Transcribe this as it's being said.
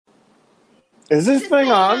Is this thing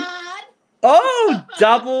on? Oh,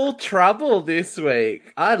 double trouble this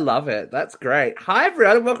week. I love it. That's great. Hi,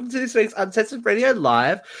 everyone, and welcome to this week's Uncensored Radio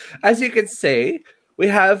Live. As you can see, we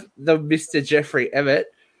have the Mr. Jeffrey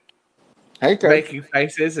Emmett making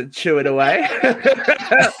faces and chewing away.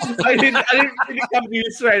 I didn't come to you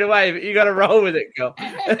straight away, but you got to roll with it, girl.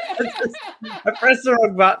 I pressed the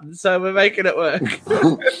wrong button, so we're making it work.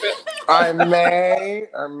 I may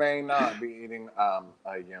or may not be eating a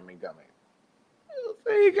yummy gummy.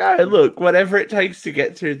 There you go. Look, whatever it takes to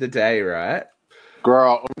get through the day, right?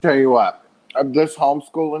 Girl, let me tell you what. This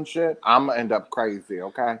homeschooling shit, I'm going to end up crazy,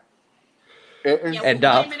 okay? Blame it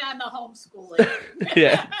on the homeschooling.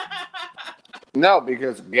 Yeah. No,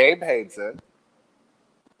 because Gabe hates it.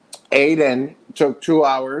 Aiden took 2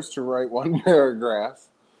 hours to write one paragraph.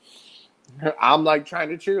 I'm like trying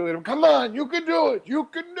to cheerlead him. Come on, you can do it. You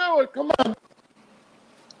can do it. Come on.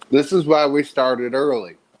 This is why we started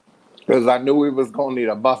early. Because I knew we was going to need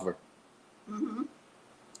a buffer. Mm-hmm.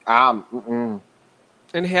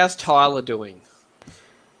 And how's Tyler doing?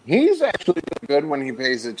 He's actually good when he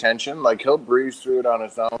pays attention. Like, he'll breeze through it on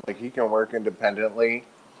his own. Like, he can work independently.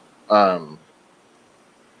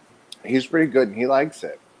 He's pretty good, and he likes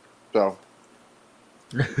it. So.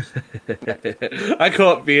 I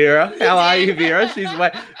caught Vera. How are you, Vera?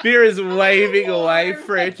 Vera's waving away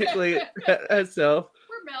frantically at herself.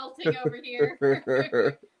 We're melting over here.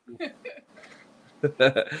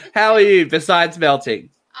 How are you besides melting?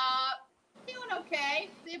 Doing okay.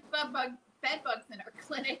 We have bed bugs in our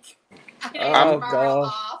clinic. Oh,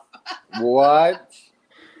 God. What?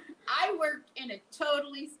 I work in a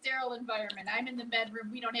totally sterile environment. I'm in the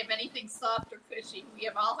bedroom. We don't have anything soft or cushy. We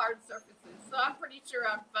have all hard surfaces. So I'm pretty sure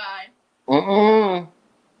I'm fine.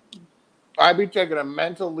 I'd be taking a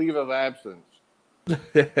mental leave of absence.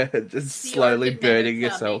 Just slowly burning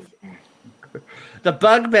yourself. The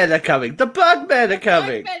bugmen are coming. The bugmen are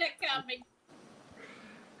coming.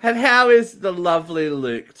 And how is the lovely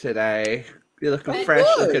Luke today? You're looking fresh,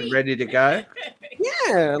 looking ready to go.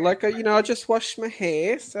 Yeah, I just washed my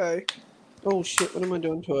hair, so... Oh, shit, what am I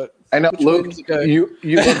doing to it? I know, Luke, you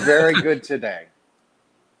look very good today.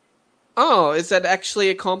 Oh, is that actually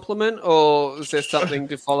a compliment, or is there something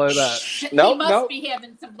to follow that? He must be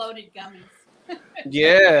having some loaded gummies.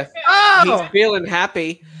 Yeah. He's feeling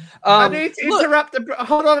happy. I need to interrupt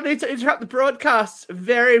Hold on, I need to interrupt the broadcast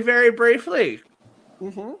very, very briefly.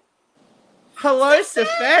 Mm-hmm. Hello,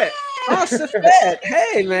 Safette. Oh, Safette.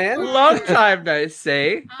 Hey, man. Long time no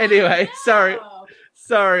see. Anyway, sorry,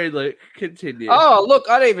 Luke. Continue. Oh, look,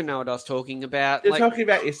 I don't even know what I was talking about. You're talking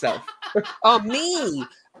about yourself. Oh, me.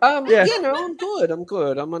 Yeah, I'm good.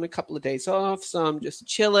 I'm on a couple of days off, so I'm just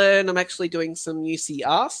chilling. I'm actually doing some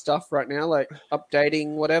UCR stuff right now, like updating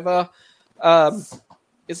whatever.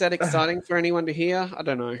 Is that exciting for anyone to hear? I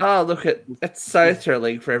don't know. Oh, look, it's so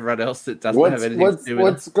thrilling for everyone else that doesn't have anything to do with it.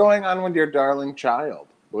 What's going on with your darling child?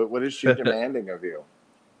 What is she demanding of you?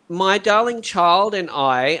 My darling child and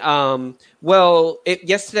I,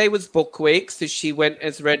 yesterday was book week, so she went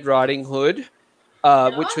as Red Riding Hood,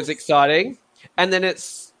 which was exciting. And then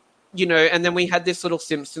and then we had this little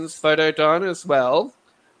Simpsons photo done as well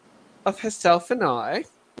of herself and I.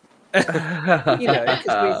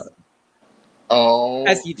 Because oh,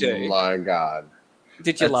 as you do. My God.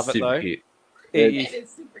 Did you love it, though? It is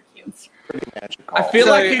super cute. It's pretty magical. I feel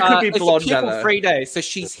like you could be blonde. It's a triple-free day, so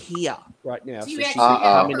she's here right now. So she's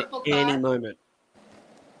come in at any moment.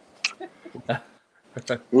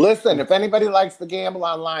 Listen, if anybody likes to gamble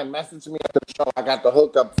online, message me at the show. I got the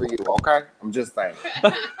hookup for you, okay? I'm just saying.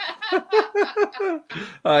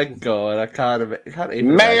 Oh, God, I can't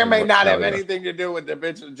even. May or may not have anything to do with the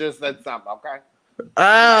bitch that just said something, okay?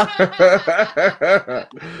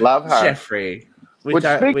 Love her. Jeffrey.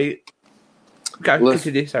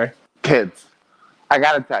 Continue, sorry. Kids, I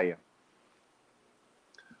got to tell you.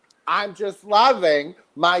 I'm just loving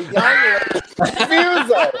my young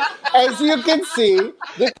diffuser. As you can see,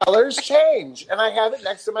 the colors change. And I have it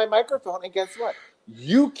next to my microphone. And guess what?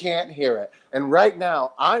 You can't hear it. And right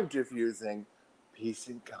now, I'm diffusing peace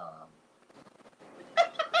and calm.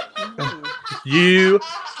 You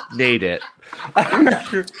need it.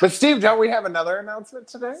 But Steve, don't we have another announcement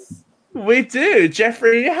today? We do.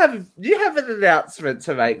 Jeffrey, you have an announcement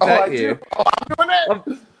to make, don't you? Oh, I'm doing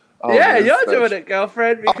it. You're doing it,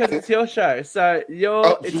 girlfriend, because it's your show. So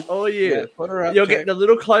it's all you. Yeah, you're getting a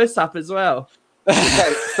little close up as well.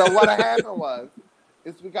 Okay, so what happened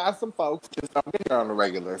is we got some folks just don't get here on the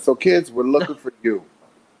regular. So kids, we're looking for you.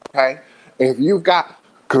 Okay? If you've got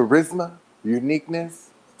charisma, uniqueness,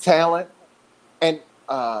 talent, and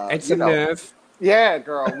some nerve. Yeah,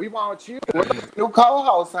 girl, we want you. We're new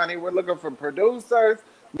co-hosts, honey. We're looking for producers,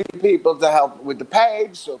 need people to help with the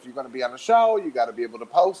page. So if you're going to be on the show, you got to be able to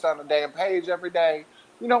post on the damn page every day.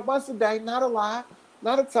 Once a day, not a lot,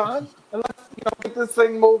 not a ton. And let's, get this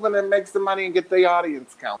thing moving and make some money and get the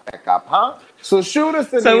audience count back up, huh? So shoot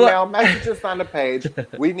us an email, message us on the page.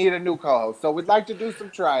 We need a new co-host. So we'd like to do some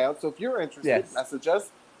tryouts. So if you're interested, message us.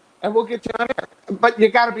 And we'll get you on air. But you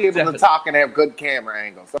got to be able to talk and have good camera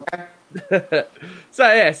angles, okay? So,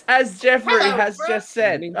 yes, as Jeffrey has just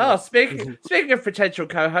said. Oh, speaking of potential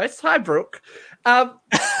co-hosts, hi, Brooke.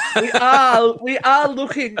 We are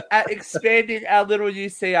looking at expanding our little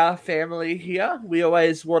UCR family here. We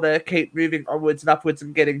always want to keep moving onwards and upwards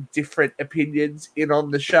and getting different opinions in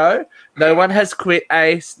on the show. No one has quit,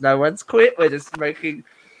 Ace. No one's quit. We're just making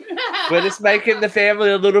the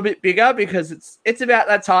family a little bit bigger because it's about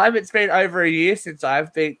that time. It's been over a year since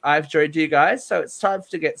I've joined you guys, so it's time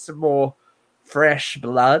to get some more fresh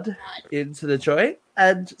blood into the joint.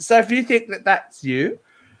 And so if you think that that's you,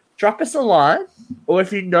 drop us a line, or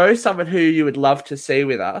if you know someone who you would love to see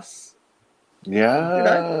with us, let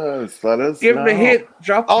us give know. them a hit.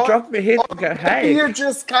 Drop them a hit and go, hey. You're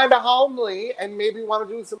just kind of homely and maybe want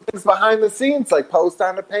to do some things behind the scenes, like post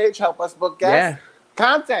on the page, help us book guests. Yeah.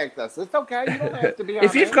 Contact us. It's okay. You don't have to be on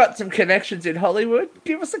If you've got some connections in Hollywood,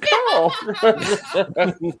 give us a call.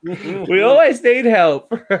 We always need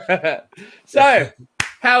help. So,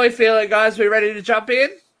 how are we feeling, guys? We ready to jump in?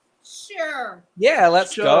 Sure. Yeah,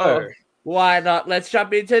 let's go. Why not? Let's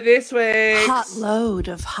jump into this week. Hot load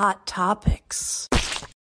of hot topics.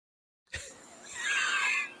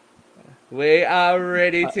 We are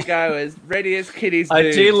ready to go, as ready as kitties do.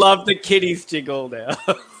 I do love the kitties jingle now.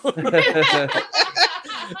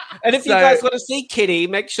 And if you guys want to see Kitty,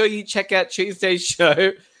 make sure you check out Tuesday's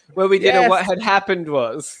show where we did What Had Happened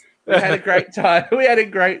Was. We had a great time.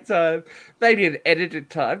 Maybe an edited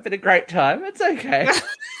time, but a great time. It's okay.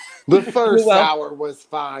 The first hour was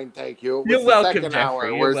fine, thank you. It was You're welcome, second Jeffrey.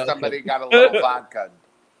 hour where somebody got a little vodka.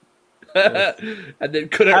 And then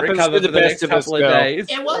couldn't recover for the next couple of days.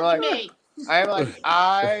 It wasn't me. I'm like,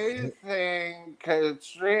 I think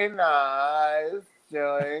Katrina is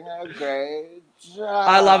doing a great job.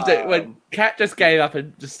 I loved it when Kat just gave up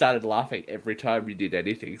and just started laughing every time you did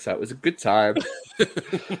anything. So it was a good time.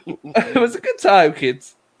 It was a good time,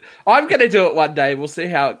 kids. I'm going to do it one day. We'll see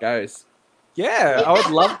how it goes. Yeah, I would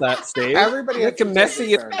love that, Steve. Everybody has a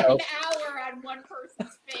messy Spend an hour on one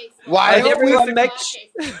person's face. Why don't everyone make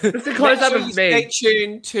stay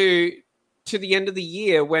tuned to the end of the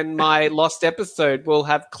year when my lost episode will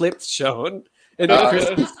have clips shown. Yours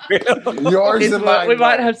and mine. We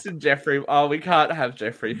might have some Jeffrey. Oh, we can't have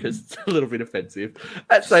Jeffrey because it's a little bit offensive.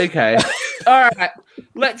 That's okay. All right,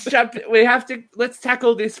 let's jump. Let's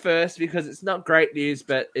tackle this first because it's not great news,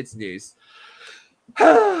 but it's news.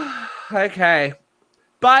 Okay.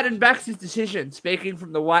 Biden backs his decision. Speaking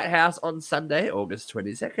from the White House on Sunday, August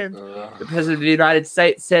 22nd, the President of the United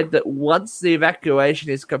States said that once the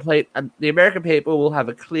evacuation is complete, the American people will have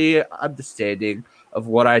a clear understanding of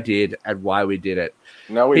what I did and why we did it.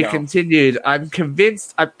 He continued, I'm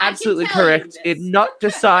convinced I'm absolutely correct in not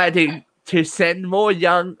deciding to send more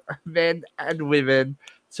young men and women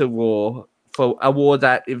to war, for a war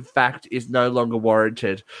that, in fact, is no longer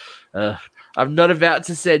warranted. I'm not about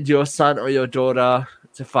to send your son or your daughter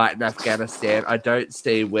to fight in Afghanistan. I don't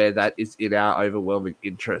see where that is in our overwhelming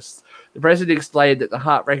interest. The president explained that the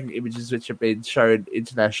heartbreaking images which have been shown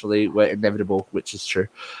internationally were inevitable, which is true.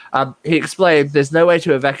 He explained there's no way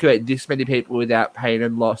to evacuate this many people without pain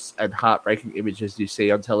and loss and heartbreaking images you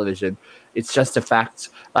see on television. It's just a fact.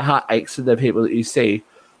 My heart aches for the people that you see.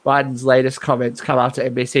 Biden's latest comments come after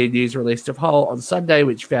NBC News released a poll on Sunday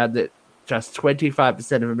which found that just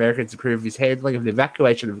 25% of Americans approve of his handling of the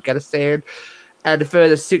evacuation of Afghanistan, and a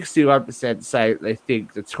further 61% say they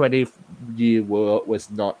think the 20-year war was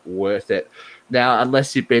not worth it. Now,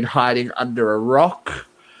 unless you've been hiding under a rock,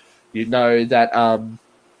 you know that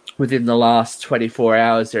within the last 24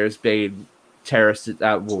 hours there has been suicide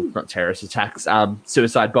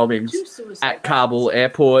bombings at Kabul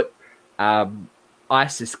airport.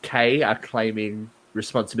 ISIS-K are claiming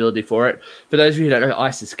responsibility for it. For those of you who don't know who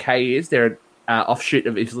ISIS-K is, they're an offshoot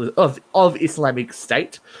of Islamic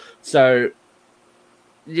State. So,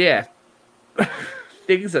 yeah,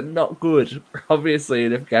 things are not good, obviously,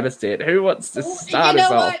 in Afghanistan. Who wants to start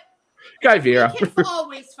us off? Go, Vera. You can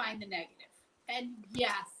always find the negative. And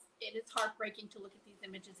yes, it is heartbreaking to look at these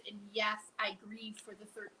images. And yes, I grieve for the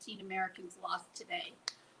 13 Americans lost today.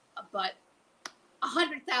 But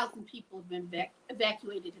 100,000 people have been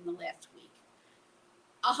evacuated in the last week.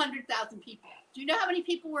 100,000 people. Do you know how many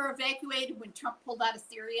people were evacuated when Trump pulled out of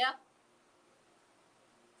Syria?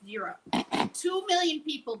 0. 2 million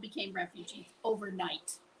people became refugees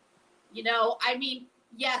overnight. You know, I mean,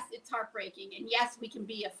 yes, it's heartbreaking, and yes, we can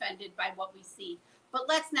be offended by what we see, but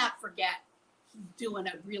let's not forget he's doing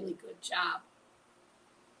a really good job.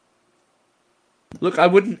 Look, I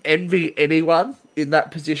wouldn't envy anyone in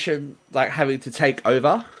that position, like having to take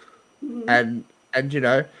over and you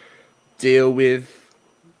know, deal with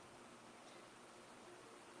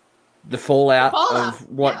the fallout of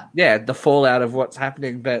what, the fallout of what's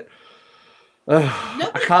happening. But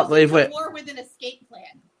I can't believe we're war with an escape plan.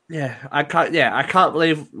 Yeah, I can't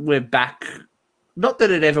believe we're back. Not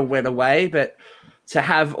that it ever went away, but to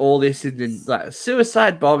have all this in the like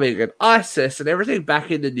suicide bombing and ISIS and everything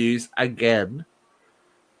back in the news again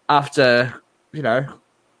after, you know,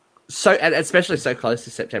 so, and especially so close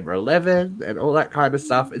to September 11 and all that kind of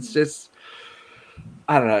stuff. It's just,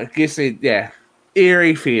 I don't know, it gives me,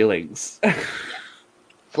 eerie feelings.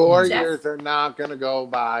 4 years are not going to go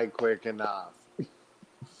by quick enough.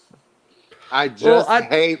 I just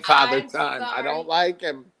hate Father Time. I don't like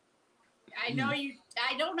him. I know you.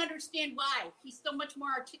 I don't understand why. He's so much more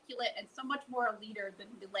articulate and so much more a leader than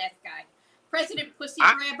the last guy. President Pussy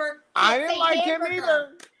Grabber. I didn't like him either.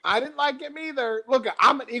 I didn't like him either. Look,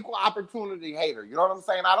 I'm an equal opportunity hater. You know what I'm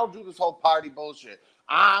saying? I don't do this whole party bullshit.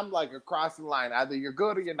 I'm like across the line. Either you're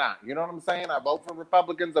good or you're not. You know what I'm saying? I vote for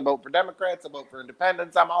Republicans. I vote for Democrats. I vote for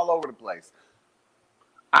independents. I'm all over the place.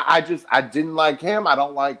 I didn't like him. I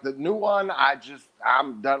don't like the new one.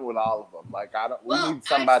 I'm done with all of them. Like, we need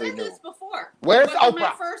somebody I've said new. This before. Where's He wasn't Oprah?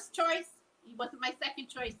 my first choice. He wasn't my second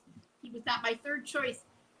choice. He was not my third choice.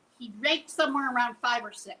 He ranked somewhere around 5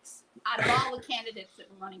 or 6 out of all the candidates that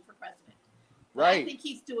were running for president. Right. I think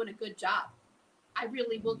he's doing a good job. I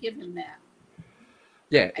really will give him that.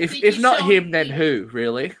 Yeah, if not him, then who,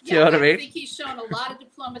 really? Do you know what I mean? I think he's shown a lot of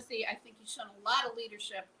diplomacy. I think he's shown a lot of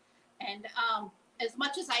leadership. And as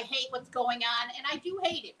much as I hate what's going on, and I do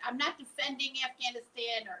hate it, I'm not defending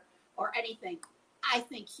Afghanistan or anything. I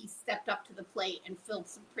think he stepped up to the plate and filled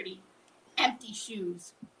some pretty empty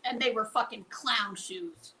shoes. And they were fucking clown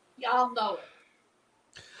shoes. Y'all know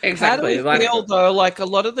it. Exactly. How do we feel, though, like a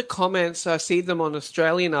lot of the comments, I see them on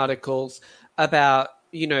Australian articles about,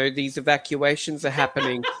 you know, these evacuations are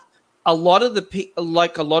happening. a lot of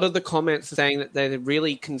the comments are saying that they're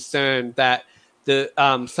really concerned that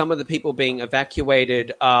some of the people being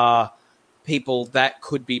evacuated are people that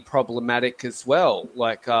could be problematic as well.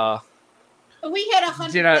 Like, we had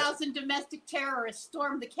 100,000 domestic terrorists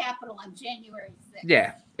storm the Capitol on January 6th.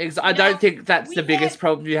 Yeah, I don't think that's the biggest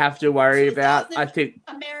problem you have to worry about. I think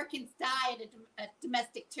Americans died in a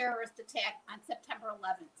domestic terrorist attack on September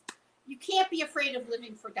 11th. You can't be afraid of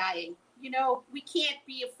living for dying. You know, we can't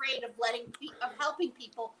be afraid of helping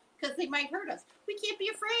people because they might hurt us. We can't be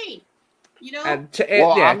afraid. You know? And to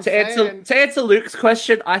answer Luke's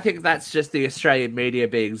question, I think that's just the Australian media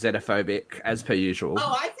being xenophobic, as per usual.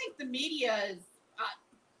 Oh, I think the media is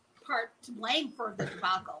part to blame for the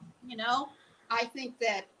debacle. You know, I think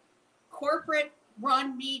that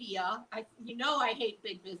corporate-run media. I hate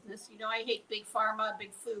big business. You know, I hate big pharma,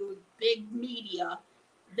 big food, big media.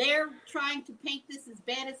 They're trying to paint this as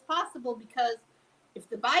bad as possible because if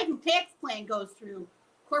the Biden tax plan goes through,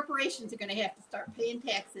 corporations are going to have to start paying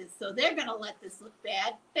taxes, so they're going to let this look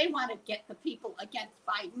bad. They want to get the people against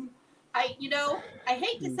Biden. I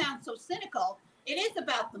hate to sound so cynical. It is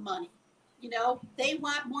about the money. You know, they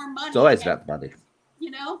want more money. It's always about the money.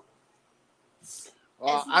 You know, as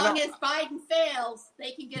long as Biden fails,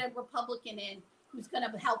 they can get a Republican in who's going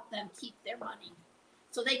to help them keep their money,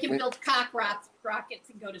 so they can build cock rockets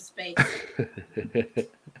and go to space.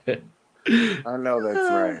 I know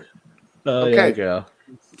that's right. Oh, okay, girl.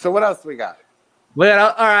 So what else we got?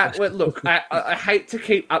 Well, all right. Well, look, I hate to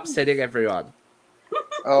keep upsetting everyone.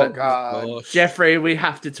 Oh, God. Jeffrey, we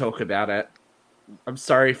have to talk about it. I'm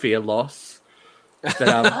sorry for your loss. But,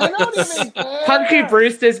 I don't even care. Punky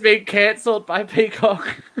Brewster's been cancelled by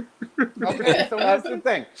Peacock. Okay, so that's the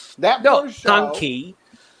thing. That poor show, Punky.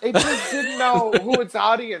 it just didn't know who its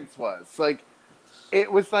audience was. Like,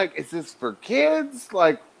 it was like, is this for kids?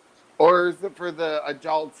 Like, or is it for the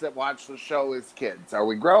adults that watch the show as kids? Are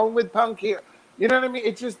we growing with Punky? You know what I mean?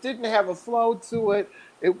 It just didn't have a flow to it.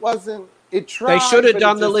 It wasn't. It tried. They should have but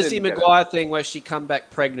done it the just Lizzie didn't get McGuire thing where she come back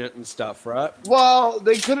pregnant and stuff, right? Well,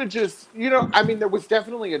 they could have just, I mean, there was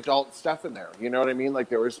definitely adult stuff in there. You know what I mean? Like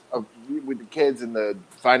there was with the kids and the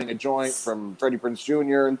finding a joint from Freddie Prinze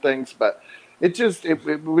Jr. and things, but it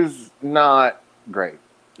was not great.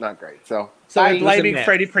 Not great. So they're blaming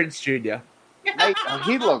Freddie Prinze Jr.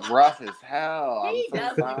 He looked rough as hell. He I'm so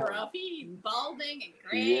does look sorry. rough. He's balding and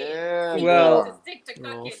gray. Yeah, He well- needs to stick to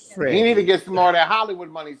cooking. Fred. He need to get some more of that Hollywood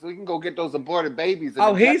money so he can go get those aborted babies. And Oh,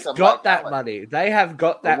 inject he's them got like that Ellen. money. They have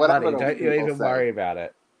got that whatever money. those Don't you people even say. worry about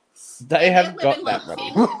it. They And have they got live that in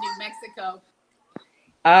money. Los Angeles, New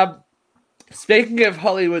Mexico. Speaking of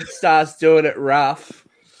Hollywood stars doing it rough.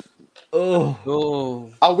 Oh,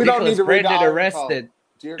 Oh, We don't need Nicholas to read the Brendan article. arrested.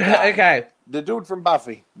 Dear God. Okay. The dude from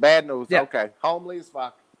Buffy. Bad news. Yeah. Okay. Homely as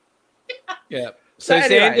fuck. yeah. So So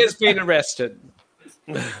anyway, Xander's been arrested.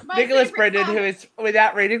 My Nicholas favorite Brendan, who comment. is,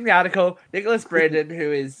 without reading the article, Nicholas Brendan,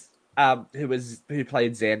 who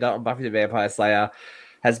played Xander on Buffy the Vampire Slayer,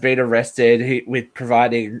 has been arrested.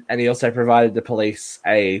 He also provided the police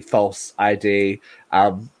a false ID.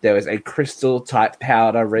 There was a crystal type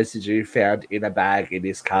powder residue found in a bag in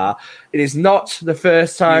his car. It is not the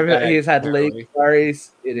first time that he has had legal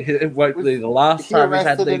worries. It won't be the last He time he's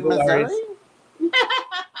had arrested in legal Missouri? worries.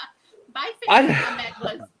 My I- favorite comment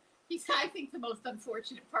was, I think the most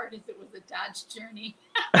unfortunate part is it was a Dodge Journey.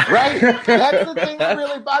 Right. That's the thing that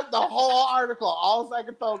really bugged the whole article. All I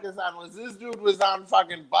could focus on was this dude was on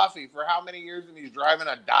fucking Buffy for how many years and he's driving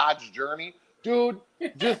a Dodge Journey. Dude,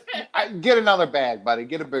 just get another bag, buddy.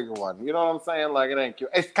 Get a bigger one. You know what I'm saying? Like, it ain't cute.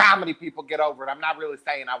 It's comedy, people. Get over it. I'm not really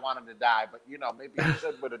saying I want him to die, but, maybe you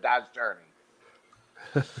should with a Dodge Journey.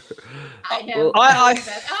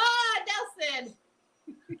 Nelson!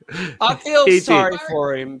 I feel He sorry did.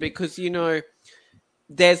 for him because,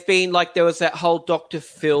 there's been there was that whole Dr.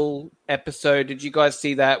 Phil episode. Did you guys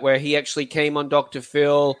see that where he actually came on Dr.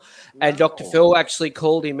 Phil and Dr. Phil actually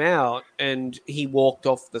called him out and he walked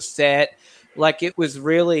off the set? It was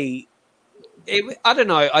really, I don't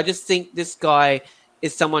know. I just think this guy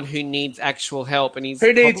is someone who needs actual help and he's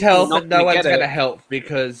Who needs probably help not and no gonna one's get going to it. help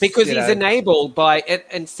because Because he's enabled by,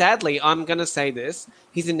 and sadly, I'm going to say this,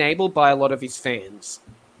 he's enabled by a lot of his fans.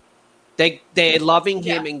 They're loving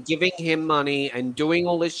him and giving him money and doing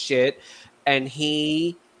all this shit, and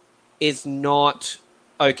he is not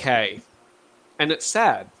okay. And it's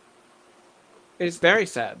sad. It is very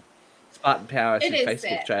sad. Spartan Power It should is Facebook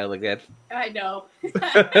sad. jail again. I know.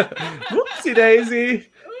 Whoopsie daisy.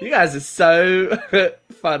 You guys are so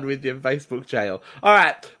fun with your Facebook jail. All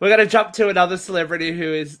right, we're going to jump to another celebrity who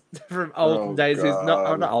is from olden days, who's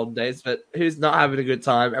not olden days, but who's not having a good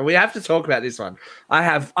time. And we have to talk about this one. I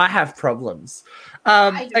have problems.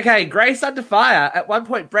 Okay, Grace Under Fire. At one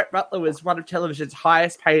point, Brett Butler was one of television's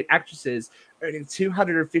highest paid actresses, earning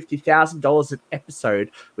 $250,000 an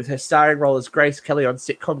episode with her starring role as Grace Kelly on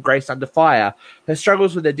sitcom Grace Under Fire. Her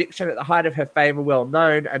struggles with addiction at the height of her fame are well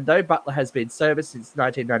known, and though Butler has been sober since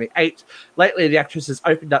 1998, lately the actress has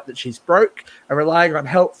opened up that she's broke and relying on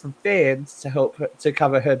help from fans to help her to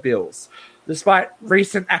cover her bills. Despite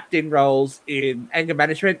recent acting roles in Anger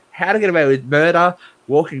Management, How to Get Away with Murder,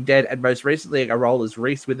 Walking Dead, and most recently a role as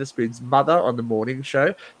Reese Witherspoon's mother on The Morning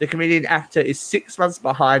Show, the comedian actor is 6 months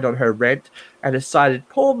behind on her rent and has cited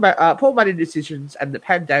poor money decisions and the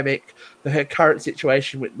pandemic for her current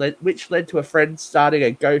situation, which led to a friend starting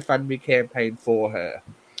a GoFundMe campaign for her.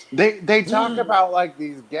 They talk about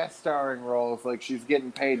these guest starring roles, like she's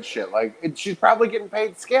getting paid shit. She's probably getting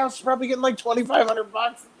paid scale. She's probably getting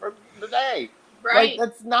 $2,500 for the day. Right.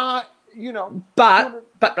 That's not, But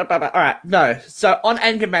all right, no. So on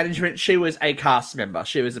Anger Management, she was a cast member.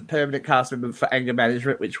 She was a permanent cast member for Anger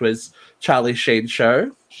Management, which was Charlie Sheen's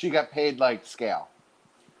show. She got paid like scale.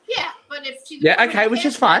 Yeah, but if she's Okay, which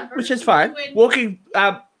is fine. Walking,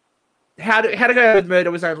 How to Go with Murder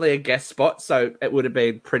was only a guest spot, so it would have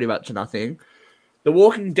been pretty much nothing. The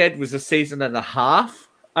Walking Dead was a season and a half,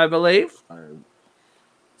 I believe.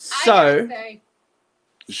 So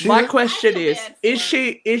my question is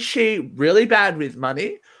she really bad with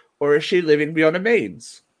money, or is she living beyond her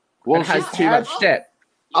means? Well, and has she's too had much debt.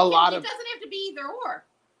 It doesn't have to be either or.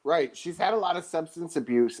 Right. She's had a lot of substance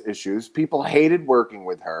abuse issues. People hated working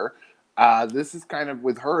with her. This is kind of,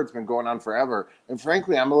 with her, it's been going on forever. And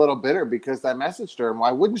frankly, I'm a little bitter because I messaged her, and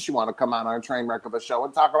why wouldn't she want to come on our train wreck of a show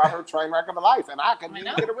and talk about her train wreck of a life? And I couldn't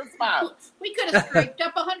even get a response. We could have scraped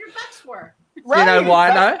up $100 for her. Right. Do you know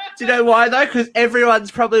why though? Do you know why though? Because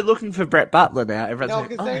everyone's probably looking for Brett Butler now. Everyone's No, like,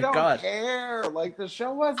 because oh they my don't god. care. The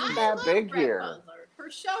show wasn't I that love big Brett here. Butler. Her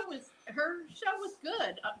show was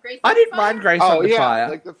good. Grace I Under didn't Fire. mind Grace Oh, Under yeah.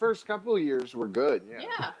 Fire. The first couple of years were good. Yeah.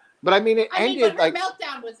 Yeah. But I mean, it ended but her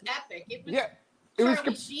meltdown was epic. It was Yeah. It was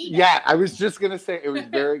Charlie Sheen. Yeah, I was just gonna say it was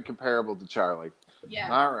very comparable to Charlie.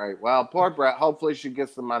 Yeah. All right. Well, poor Brett. Hopefully she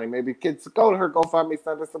gets some money. Maybe kids go to her GoFundMe,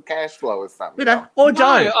 send her some cash flow or something. Or No,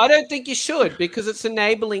 don't. I don't think you should because it's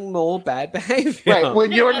enabling more bad behavior. Right.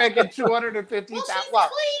 When you're making $250,000. Well, she's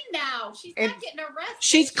clean now. She's not getting arrested.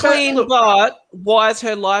 She's clean, look- but why is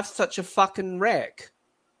her life such a fucking wreck?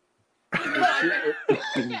 Yeah,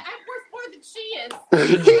 I'm worth more than she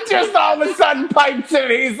is. He just all of a sudden pipes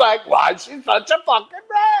in. He's like, why is she such a fucking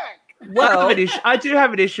wreck? Well, I do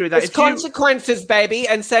have an issue with that. it's consequences, baby.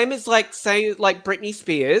 And same as like Britney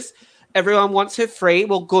Spears. Everyone wants her free.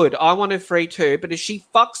 Well, good. I want her free too. But if she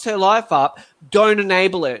fucks her life up, don't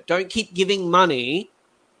enable it. Don't keep giving money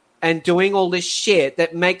and doing all this shit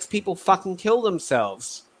that makes people fucking kill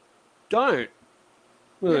themselves. Don't.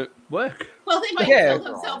 work. Well, they might Yeah. kill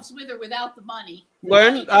themselves with or without the money.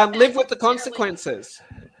 Learn, live with the Necessarily. consequences.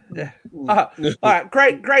 Yeah. All right,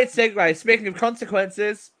 great segue. Speaking of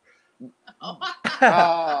consequences, Oh.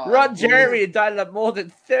 Ron Jeremy indicted on more than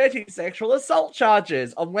 30 sexual assault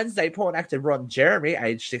charges. On Wednesday, porn actor Ron Jeremy,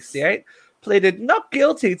 age 68, pleaded not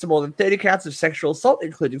guilty to more than 30 counts of sexual assault,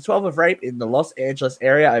 including 12 of rape in the Los Angeles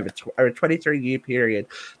area over a 23-year period.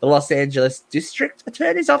 The Los Angeles District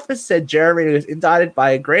Attorney's Office said Jeremy was indicted by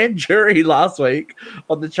a grand jury last week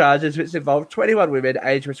on the charges, which involved 21 women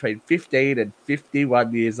aged between 15 and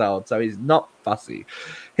 51 years old. So he's not fussy.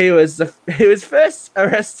 He was first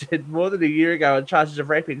arrested more than a year ago on charges of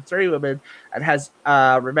raping 3 women and has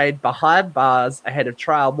remained behind bars ahead of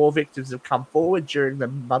trial. More victims have come forward during the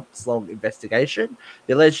months-long investigation.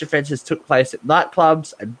 The alleged offences took place at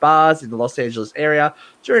nightclubs and bars in the Los Angeles area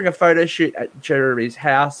during a photo shoot at Jeremy's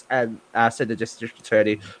house, and said the district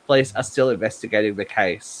attorney. Police are still investigating the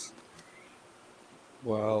case.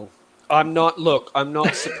 Well, I'm not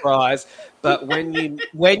surprised, but when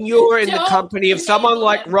you're in the company of someone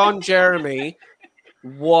like Ron Jeremy,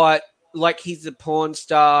 he's a porn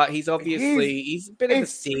star, he's a bit of a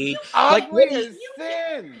seed. Ugly as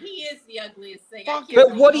sin. He is the ugliest thing.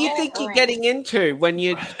 But what do you think you're getting into when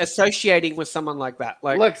you're associating with someone like that?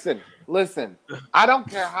 Like, Listen. I don't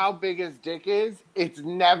care how big his dick is. It's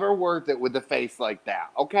never worth it with a face like that.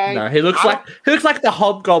 Okay? No, he looks like the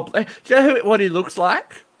hobgoblin. Do you know what he looks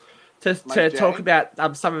like? To talk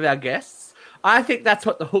about some of our guests, I think that's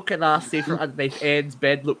what the hook and nasty from underneath Anne's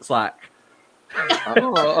bed looks like.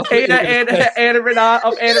 Anna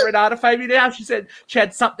Renata fame. You know how she said she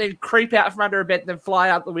had something creep out from under her bed and then fly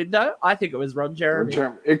out the window? I think it was Ron Jeremy.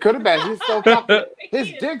 It could have been. He's so fucking.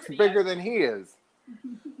 His dick's bigger than he is.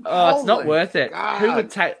 Oh, it's not worth it. God. Who would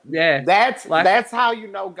take? Yeah, that's how you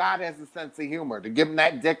know God has a sense of humor, to give him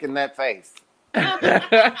that dick in that face.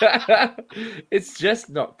 It's just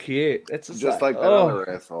not cute. It's just like that other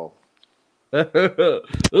asshole.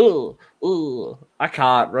 ooh, I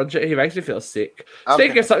can't. Roger, he makes me feel sick. Okay.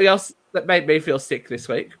 Speaking of something else that made me feel sick this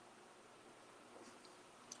week,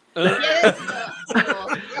 Louis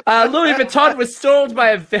Vuitton was stormed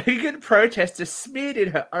by a vegan protester smeared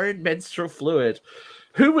in her own menstrual fluid.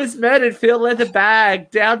 Who was murdered? Feel leather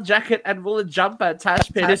bag, down jacket, and woolen jumper.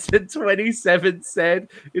 Tash Peterson, 27, said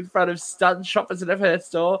in front of stunned shoppers at her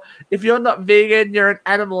store. If you're not vegan, you're an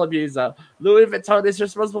animal abuser. Louis Vuitton is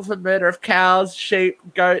responsible for the murder of cows, sheep,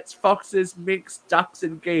 goats, foxes, minks, ducks,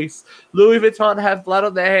 and geese. Louis Vuitton have blood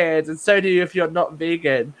on their hands, and so do you if you're not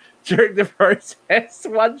vegan. During the protest,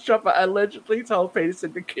 one shopper allegedly told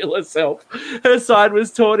Peterson to kill herself. Her sign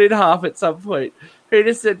was torn in half at some point.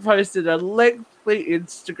 Peterson posted a lengthy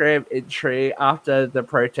Instagram entry after the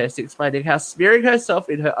protest explaining how smearing herself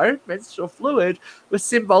in her own menstrual fluid was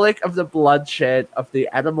symbolic of the bloodshed of the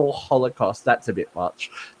animal holocaust. That's a bit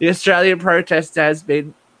much. The Australian protester has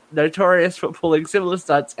been notorious for pulling similar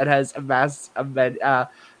stunts and has amassed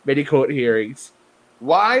many court hearings.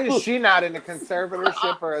 Why is she not in a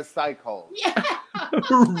conservatorship or a psych hold? Yeah.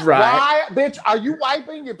 Right. Why, bitch, are you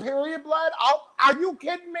wiping your period blood? Oh, are you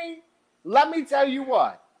kidding me? Let me tell you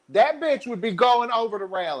what. That bitch would be going over the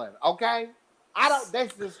railing, okay?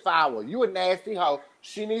 That's just foul. You a nasty hoe.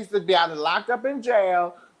 She needs to be either locked up in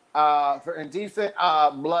jail for indecent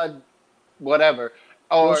blood, whatever.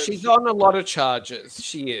 Or she's on a lot of charges.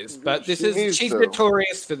 She is, but she's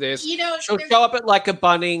notorious for this. You know, she'll show up at like a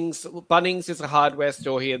Bunnings. Bunnings is a hardware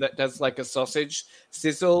store here that does like a sausage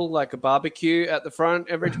sizzle, like a barbecue at the front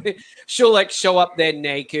every day. She'll like show up there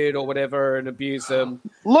naked or whatever and abuse them.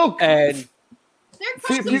 Look, and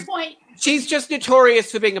point. She's just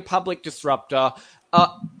notorious for being a public disruptor.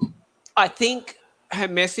 I think her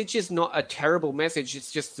message is not a terrible message.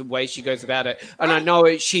 It's just the way she goes about it. And I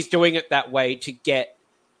know she's doing it that way to get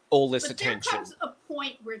all this attention. There comes a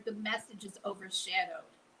point where the message is overshadowed.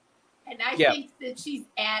 And I think that she's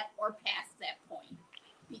at or past that point.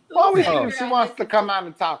 Well, she wants to come out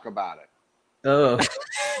and talk about it. Oh.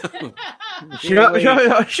 She might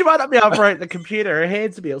not be able to operate the computer. Her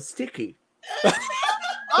hands will be all sticky.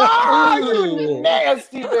 Oh, you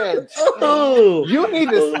nasty bitch. Oh. You need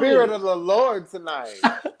the spirit of the Lord tonight.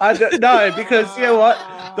 I don't know, because you know what?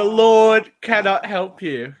 The Lord cannot help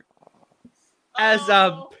you. As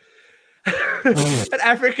an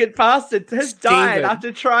African pastor has died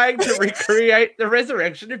after trying to recreate the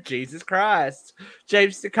resurrection of Jesus Christ.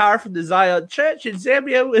 James Sakara from the Zion Church in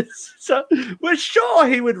Zambia was sure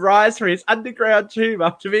he would rise from his underground tomb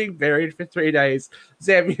after being buried for 3 days.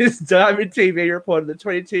 Zambia's Diamond TV reported the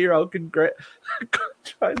 22-year-old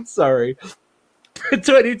the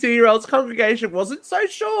 22-year-old's congregation wasn't so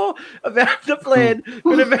sure about the plan,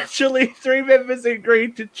 but eventually 3 members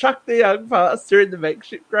agreed to chuck the young pastor in the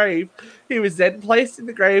makeshift grave. He was then placed in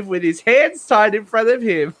the grave with his hands tied in front of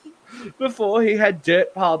him before he had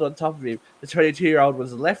dirt piled on top of him. The 22-year-old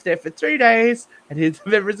was left there for 3 days, and the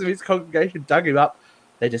members of his congregation dug him up.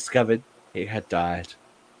 They discovered he had died.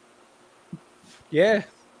 Yeah.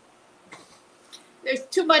 There's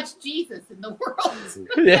too much Jesus in the world.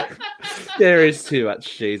 Yeah, there is too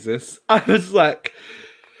much Jesus. I was like...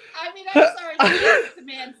 I mean, I'm sorry to hear the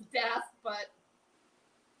man's death, but...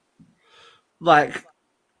 Like,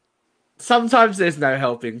 sometimes there's no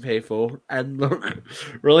helping people. And look,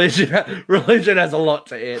 religion has a lot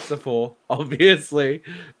to answer for, obviously.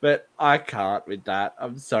 But I can't with that.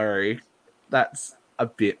 I'm sorry. That's a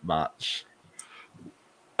bit much.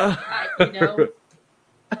 No.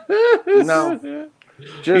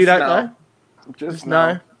 You don't know? Just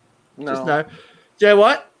no. No. Just no. Do you know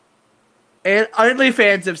what? And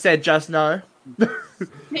OnlyFans have said just no.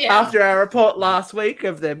 Yeah. After our report last week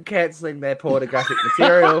of them cancelling their pornographic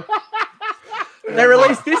material, they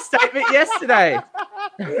released this statement yesterday.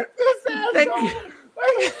 Thank you.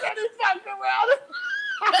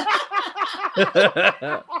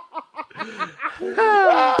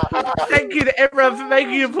 Thank you to everyone for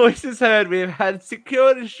making your voices heard. We have had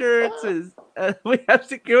secured assurances. We have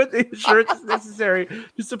secured the assurances necessary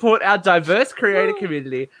to support our diverse creator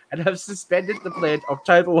community and have suspended the planned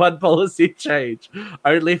October 1 policy change.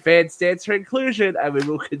 OnlyFans stands for inclusion, and we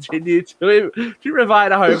will continue to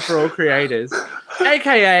provide a home for all creators.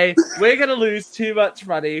 AKA, we're going to lose too much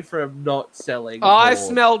money from not selling. I porn.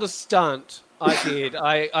 smelled a stunt. I did.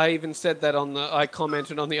 I even said that I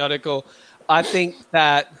commented on the article. I think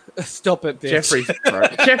that... Stop it, bitch.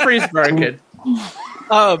 Jeffrey's broken.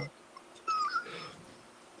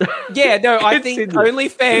 Yeah, no, I think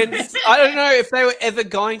OnlyFans... I don't know if they were ever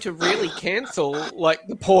going to really cancel, like,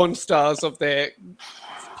 the porn stars of their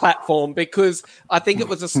platform, because I think it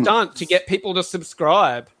was a stunt to get people to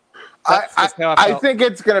subscribe. I think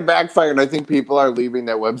it's going to backfire, and I think people are leaving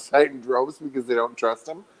that website in droves because they don't trust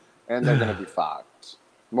them, and they're going to be fucked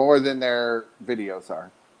more than their videos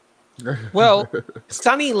are. Well,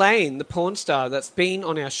 Sunny Lane, the porn star that's been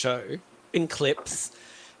on our show in clips,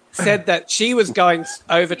 said that she was going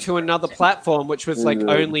over to another platform, which was like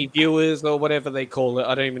Only Viewers or whatever they call it.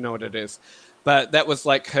 I don't even know what it is. But that was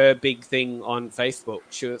like her big thing on Facebook.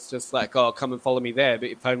 She was just like, oh, come and follow me there. But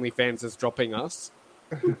if OnlyFans is dropping us.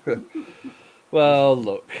 Well,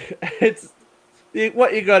 look, it's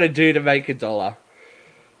what you got to do to make $1.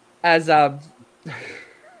 As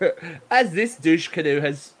this douche canoe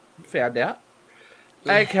has found out.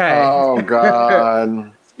 Okay. Oh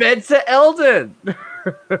God. Spencer Eldon,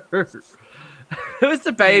 who is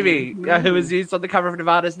the baby who was used on the cover of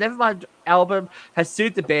Nevada's Nevermind album, has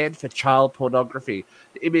sued the band for child pornography.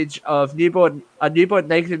 The image of a newborn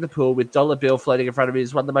naked in the pool with dollar bill floating in front of him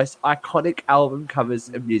is one of the most iconic album covers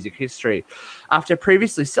in music history. After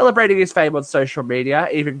previously celebrating his fame on social media,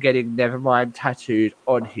 even getting Nevermind tattooed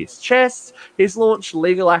on his chest, he's launched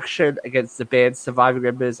legal action against the band's surviving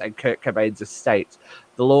members and Kurt Cobain's estate.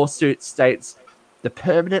 The lawsuit states the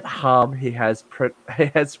permanent harm he has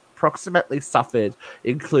approximately suffered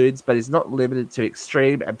includes, but is not limited to,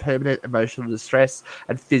 extreme and permanent emotional distress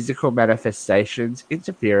and physical manifestations,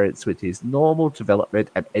 interference with his normal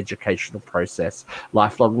development and educational process,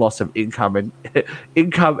 lifelong loss of income and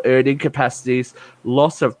income earning capacities,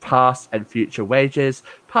 loss of past and future wages,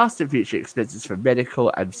 past and future expenses for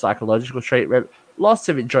medical and psychological treatment, loss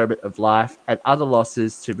of enjoyment of life, and other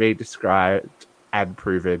losses to be described and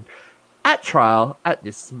proven at trial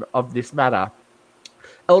of this matter.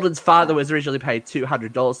 Eldon's father was originally paid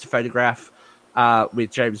 $200 to photograph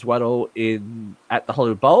with James Waddell at the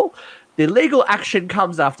Hollywood Bowl. The legal action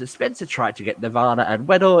comes after Spencer tried to get Nirvana and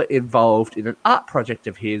Waddell involved in an art project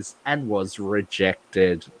of his and was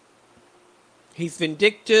rejected. He's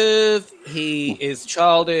vindictive. He is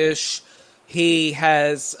childish. He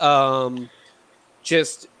has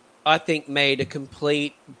just I think, made a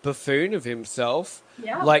complete buffoon of himself.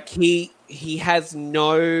 Yeah. Like he has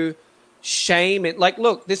no shame. Like,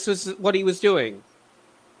 look, this was what he was doing.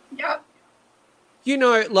 Yep. You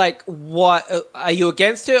know, like, what are you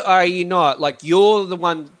against it or are you not? Like, you're the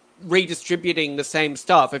one redistributing the same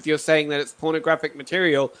stuff. If you're saying that it's pornographic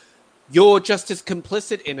material, you're just as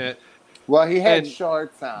complicit in it. Well, he had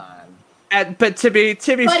shorts on. But to be,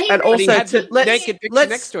 and also next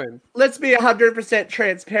to him. Let's be 100%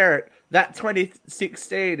 transparent. That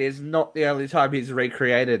 2016 is not the only time he's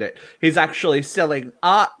recreated it. He's actually selling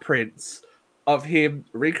art prints of him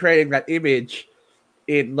recreating that image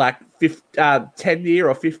in like 10-year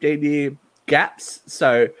or 15-year gaps.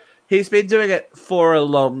 So he's been doing it for a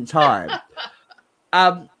long time.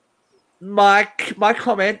 My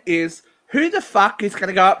comment is, who the fuck is going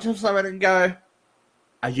to go up to someone and go,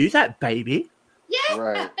 "Are you that baby? Yeah,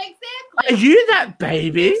 Right. exactly. Are you that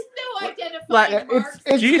baby? There's no identifying Like, marks.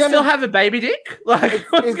 Do you still have a baby dick? Like,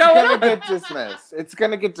 what's going on?" Get dismissed. It's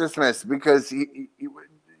gonna get dismissed because he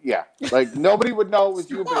like nobody would know it was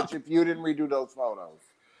you, bitch, if you didn't redo those photos.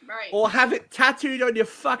 Right. Or have it tattooed on your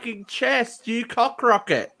fucking chest, you cock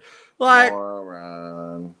rocket. Like,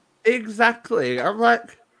 Moron. exactly. I'm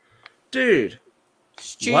like, dude.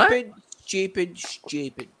 Stupid. Stupid,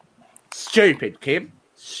 Kim.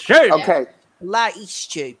 Stupid. Okay. Like,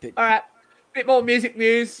 stupid. All right. Bit more music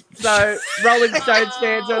news. So, Rolling Stones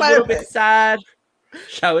fans are a little bit sad.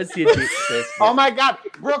 Show us your dicks first. Oh my God,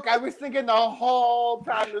 Brooke! I was thinking the whole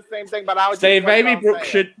time the same thing, but I was. Steve,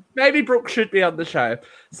 just maybe Brooke should be on the show.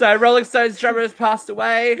 So, Rolling Stones drummer has passed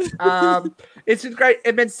away. It's been great.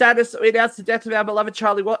 It meant sadness. We announced the death of our beloved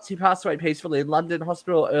Charlie Watts. He passed away peacefully in London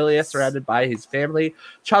Hospital earlier, surrounded by his family.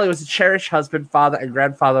 Charlie was a cherished husband, father, and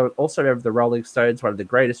grandfather, also a member of the Rolling Stones, one of the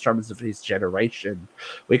greatest drummers of his generation.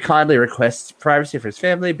 We kindly request privacy for his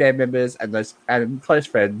family, band members, and close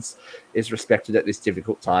friends is respected at this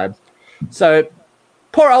difficult time. So,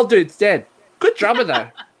 poor old dude's dead. Good drummer though.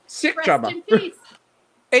 Sick Rest drummer. in peace.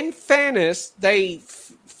 In fairness, they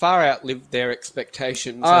far outlived their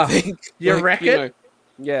expectations, I think. You reckon?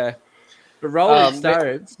 Yeah. The Rolling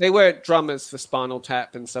Stones. They weren't drummers for Spinal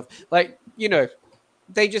Tap and stuff. Like,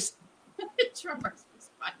 they just... Drummers for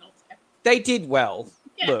Spinal Tap. They did well.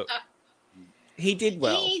 Yeah. Look. He did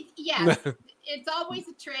well. Yes. It's always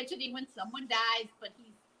a tragedy when someone dies, but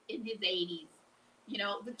he's in his 80s.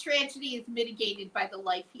 The tragedy is mitigated by the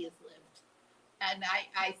life he has lived. And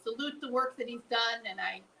I salute the work that he's done, and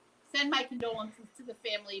I send my condolences to the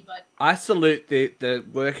family, but... I salute the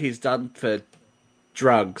work he's done for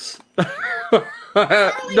drugs.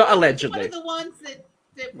 Not allegedly. One of the ones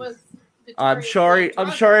that was... I'm sure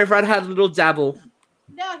everyone had a little dabble.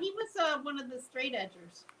 No, he was one of the straight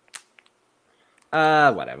edgers.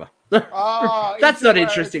 Whatever. Oh, That's not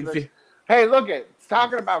interesting. Hey, look it. It's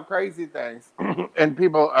talking about crazy things and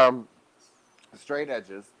people, straight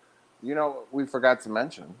edges. We forgot to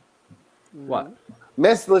mention. What?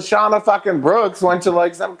 Miss Lashana fucking Brooks went to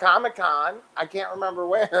like some Comic-Con. I can't remember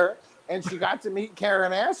where. And she got to meet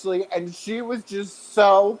Karen Ashley. And she was just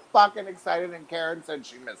so fucking excited. And Karen said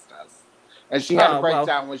she missed us. And she had a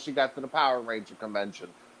breakdown when she got to the Power Ranger convention.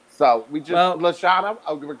 So Lashana,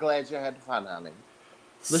 we're glad you had fun, honey.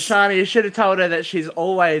 Lashana, you should have told her that she's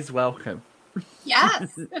always welcome.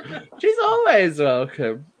 Yes. She's always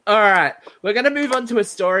welcome. All right. We're going to move on to a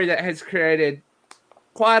story that has created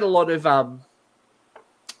quite a lot of, I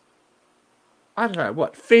don't know,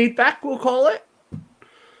 what, feedback we'll call it,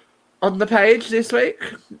 on the page this week.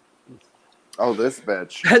 Oh, this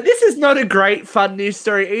bitch. This is not a great, fun news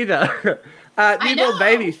story either. Newborn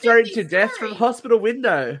baby thrown to death from hospital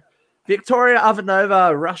window. Victoria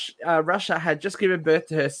Ivanova, Russia, had just given birth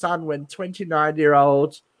to her son when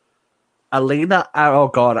 29-year-old Alina,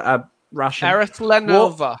 Russian.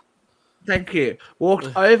 Aratlanova. Thank you.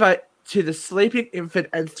 Walked over to the sleeping infant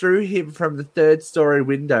and threw him from the third-story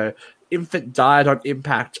window. Infant died on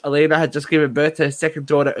impact. Alina had just given birth to her second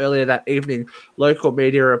daughter earlier that evening. Local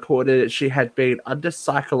media reported that she had been under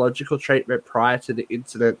psychological treatment prior to the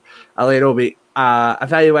incident. Alina will be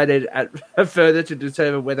evaluated further to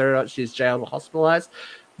determine whether or not she's jailed or hospitalized.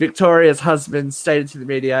 Victoria's husband stated to the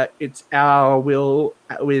media, "It's our will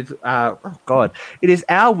with it is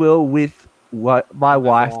our will with my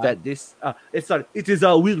wife that this it is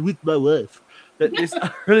our will with my wife that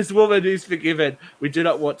this woman is forgiven. We do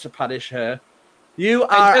not want to punish her. You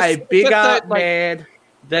are a bigger man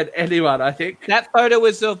than anyone, I think." That photo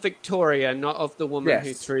was of Victoria, not of the woman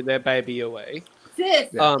who threw their baby away.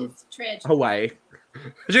 This is tragic. Away.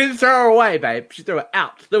 She didn't throw her away, babe. She threw her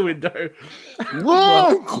out the window.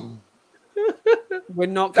 Whoa! We're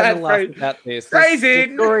not going to laugh That's about this. Crazy.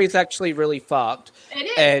 The story is actually really fucked. It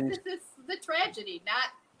is. And- This is the tragedy, not.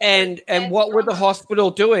 And That's what were the trauma. hospital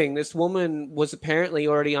doing? This woman was apparently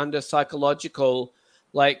already under psychological,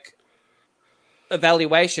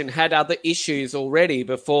 evaluation, had other issues already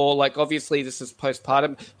before. Obviously, this is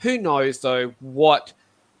postpartum. Who knows, though, what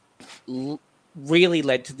really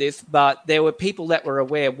led to this? But there were people that were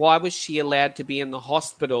aware. Why was she allowed to be in the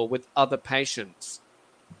hospital with other patients?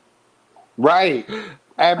 Right.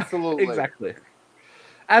 Absolutely. Exactly.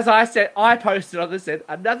 As I said, I posted on this said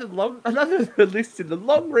another list in the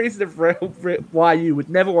long reason of why you would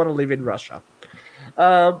never want to live in Russia.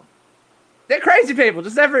 They're crazy people,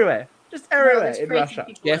 just everywhere, There's in crazy Russia.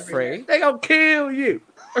 people Jeffrey. everywhere. They're gonna kill you.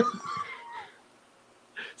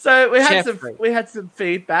 So Jeffrey. we had some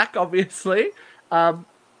feedback, obviously.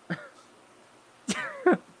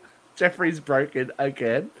 Jeffrey's broken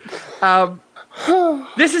again.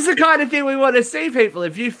 This is the kind of thing we want to see, people.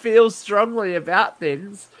 If you feel strongly about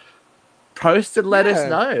things, post and let us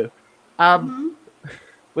know.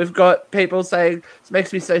 We've got people saying, "This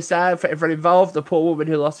makes me so sad for everyone involved. The poor woman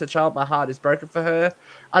who lost her child, my heart is broken for her.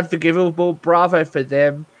 Unforgivable. Bravo for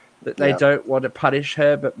them that they don't want to punish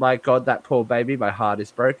her. But my God, that poor baby, my heart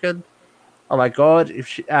is broken. Oh my God, if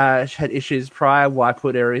she had issues prior, why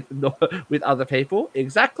put her with other people?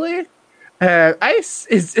 Exactly. Ace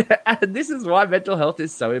is, and this is why mental health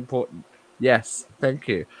is so important. Yes, thank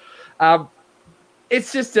you.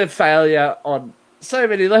 It's just a failure on so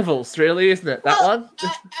many levels, really, isn't it? That one.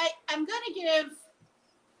 I'm going to give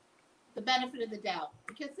the benefit of the doubt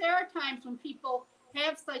because there are times when people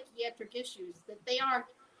have psychiatric issues that they aren't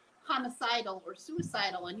homicidal or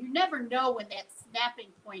suicidal, and you never know when that snapping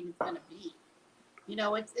point is going to be.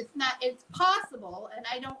 It's possible, and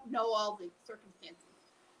I don't know all the circumstances.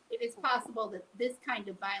 It is possible that this kind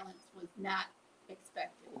of violence was not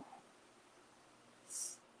expected.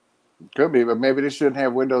 Could be, but maybe they shouldn't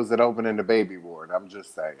have windows that open in the baby ward. I'm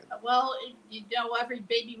just saying. Well, every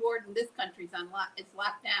baby ward in this country is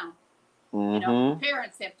locked down. Mm-hmm.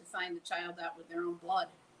 Parents have to sign the child out with their own blood.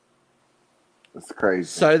 It's crazy.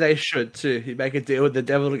 So they should too. You make a deal with the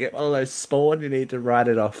devil to get one of those spawn, you need to write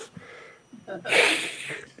it off.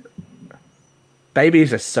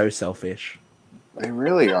 Babies are so selfish. They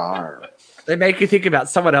really are. They make you think about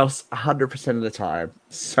someone else 100% of the time.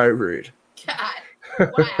 So rude. God.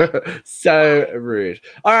 Wow. So rude.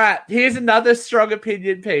 All right, here's another strong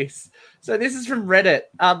opinion piece. So this is from Reddit.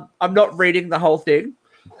 I'm not reading the whole thing,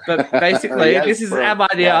 but basically, Yes, this is bro. Am I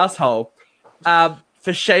the Asshole?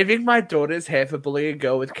 For shaving my daughter's hair for bullying a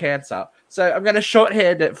girl with cancer. So I'm going to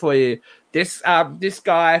shorthand it for you. This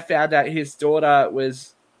guy found out his daughter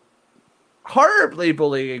was horribly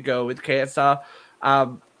bullying a girl with cancer,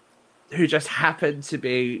 who just happened to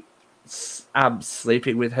be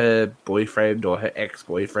sleeping with her boyfriend or her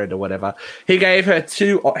ex-boyfriend or whatever. He gave her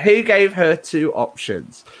two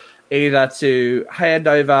options: either to hand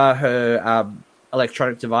over her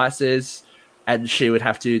electronic devices, and she would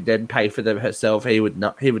have to then pay for them herself. He would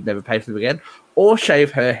never pay for them again, or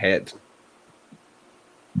shave her head.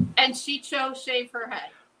 And she chose shave her head.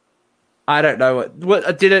 I don't know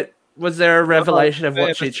what did it. Was there a revelation of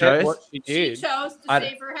what she chose? What she did. She chose to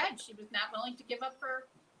shave her head. She was not willing to give up her.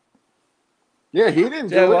 Yeah, he didn't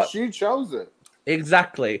You know do it. what? She chose it.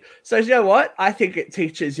 Exactly. So you know what? I think it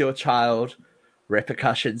teaches your child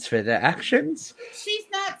repercussions for their actions. She's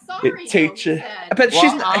not sorry. It teaches, though, he said. but she's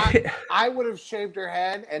Well, not. I would have shaved her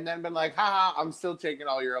head and then been like, haha, I'm still taking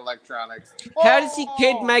all your electronics. How does your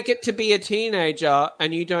kid Oh! make it to be a teenager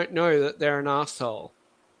and you don't know that they're an asshole?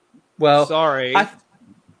 Well, Sorry.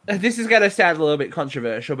 this is going to sound a little bit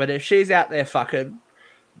controversial, but if she's out there fucking,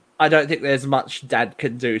 I don't think there's much dad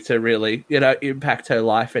can do to really, impact her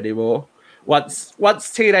life anymore. Once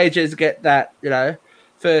teenagers get that,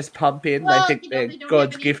 first pump in, Well, they think they're they don't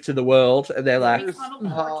God's have any- gift to the world, and they're like,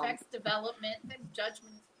 Prefrontal cortex development, then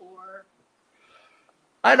judgment is poor.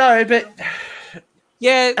 I know, but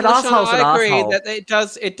Yeah, An listen, asshole's an I agree asshole. that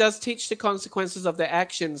it does teach the consequences of their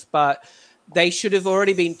actions, but they should have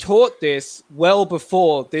already been taught this well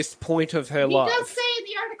before this point of her He life. does say in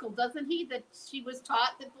the article, doesn't he, that she was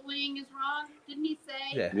taught that bullying is wrong? Didn't he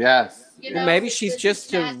say? yeah, Yes. You Maybe that she's this just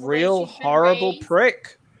is a not the way real she's been horrible raised.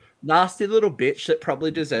 prick. nasty little bitch that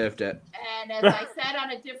probably deserved it. And as I said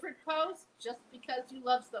on a different post, just because you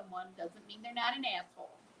love someone doesn't mean they're not an asshole.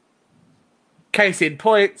 Case in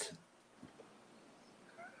point.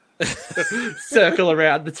 Circle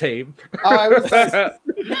around the team. Oh, I was like,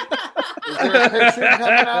 is there a picture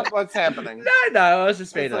coming up? What's happening? No, I was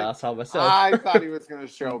just being It's an like, asshole myself. I thought he was going to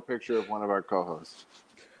show a picture of one of our co-hosts.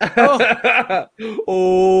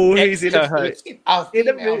 Oh, he's in Extra a host. A In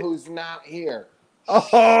a female mood. who's not here.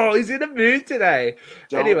 Oh, he's in a mood today.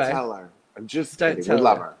 Don't Anyway. tell her. I'm just Don't kidding. tell We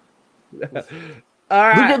love her. her. All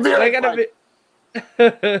right, at Vera we're gonna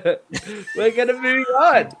we're gonna move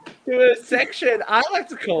on to a section I like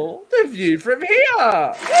to call the view from here.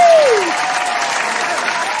 Woo!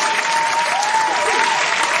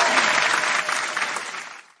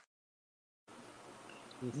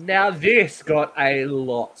 Now this got a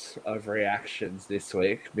lot of reactions this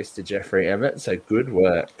week, Mr. Jeffrey Emmett. So good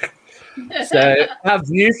work. So our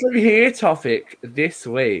view from here topic this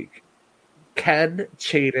week: can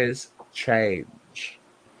cheaters change?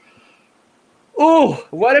 Oh,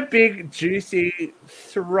 what a big, juicy,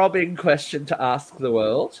 throbbing question to ask the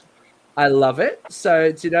world. I love it.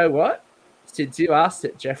 So, do you know what? Since you asked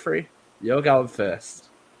it, Jeffrey, you're going first.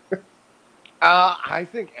 I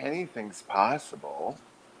think anything's possible.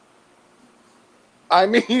 I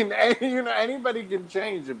mean, anybody can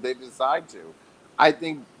change if they decide to. I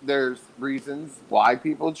think there's reasons why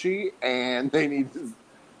people cheat, and they need to,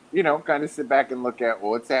 kind of sit back and look at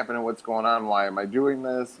what's happening, what's going on, why am I doing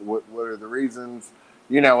this, what are the reasons,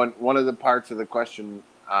 and one of the parts of the question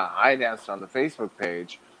I'd asked on the Facebook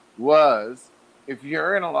page was, if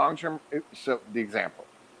you're in a long-term, so the example,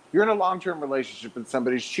 you're in a long-term relationship and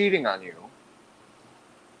somebody's cheating on you,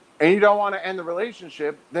 and you don't want to end the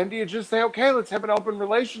relationship, then do you just say, okay, let's have an open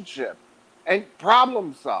relationship and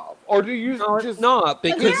problem solve? Or do you No, just it's not,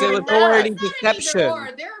 because there was It's not already an either deception. or.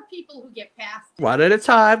 There are people who get past it. One at a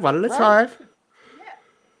time. Right. time. Yeah.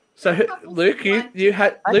 So, Luke, you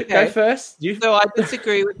had Luke go Okay. first. So I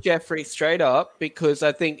disagree with Jeffrey straight up, because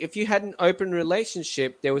I think if you had an open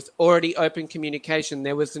relationship, there was already open communication.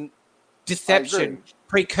 There was an deception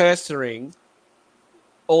precursoring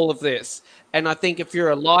all of this. And I think if you're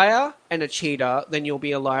a liar and a cheater, then you'll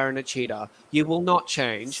be a liar and a cheater. You will not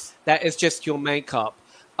change. That is just your makeup.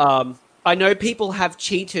 I know people have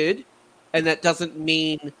cheated, and that doesn't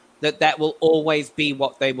mean that will always be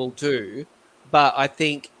what they will do. But I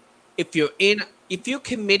think if you're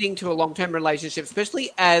committing to a long-term relationship,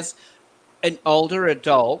 especially as an older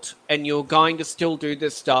adult, and you're going to still do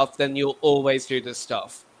this stuff, then you'll always do this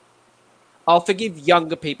stuff. I'll forgive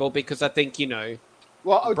younger people because I think,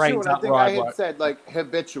 Well, brains true, and I aren't think right, I had right. said,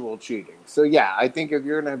 habitual cheating. So, yeah, I think if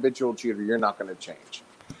you're an habitual cheater, you're not going to change.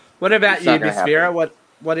 What about It's you, not gonna Miss Vera? happen.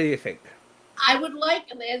 What do you think? I would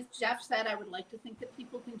like, as Jeff said, I would like to think that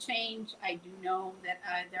people can change. I do know that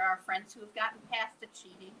there are friends who have gotten past the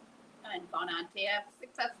cheating and gone on to have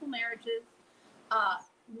successful marriages.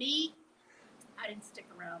 Me, I didn't stick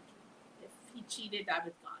around. If he cheated, I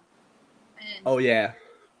was gone. And, Oh yeah.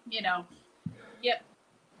 Yep.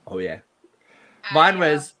 Oh yeah. Mine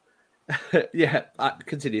was. Yeah.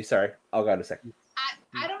 Continue. Sorry, I'll go in a second.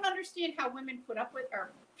 I don't understand how women put up with,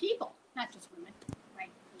 or people, not just women. My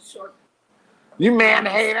short. You man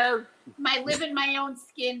hater! My live in my own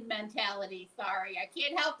skin mentality. Sorry, I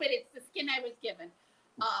can't help it. It's the skin I was given.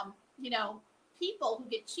 People who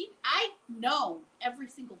get cheated, I know every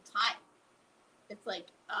single time. It's like,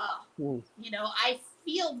 I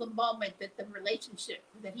feel the moment that the relationship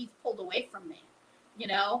that he's pulled away from me,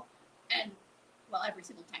 and every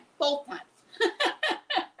single time, both times,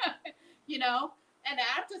 and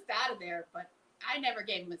I'm just out of there. But I never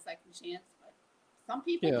gave him a second chance. But some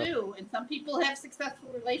people do, and some people have successful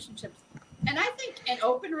relationships. And I think an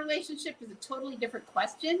open relationship is a totally different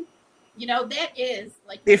question. That is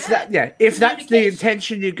like If that's the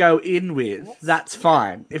intention you go in with, that's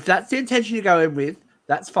fine. If that's the intention you go in with,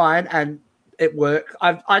 that's fine, and it works.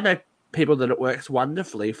 I know people that it works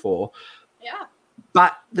wonderfully for. Yeah.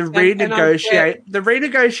 But the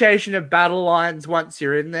renegotiation of battle lines once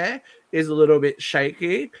you're in there is a little bit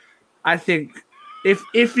shaky. I think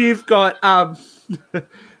if you've got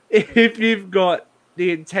if you've got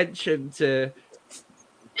the intention to,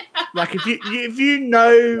 like, if you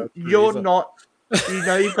know you're not,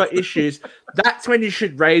 you've got issues, that's when you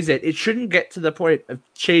should raise it. It shouldn't get to the point of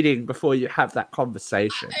cheating before you have that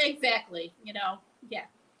conversation. Exactly. Yeah.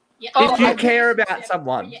 If you care about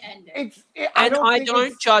someone. I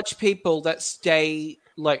don't judge people that stay,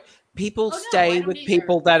 like, people stay with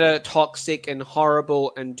people that are toxic and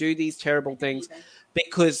horrible and do these terrible things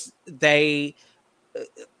because there's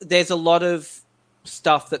a lot of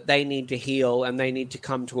stuff that they need to heal, and they need to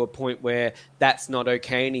come to a point where that's not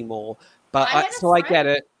okay anymore. But I get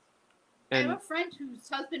it. And I have a friend whose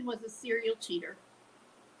husband was a serial cheater.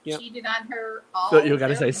 Yep. Cheated on her all. Thought you were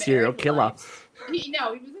going to say serial killer. He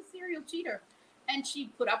was a serial cheater, and she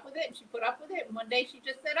put up with it. And one day she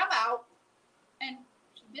just said, "I'm out," and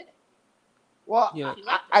she did it. Well,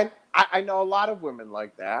 I know a lot of women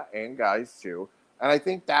like that, and guys too. And I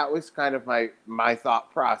think that was kind of my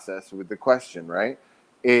thought process with the question, right?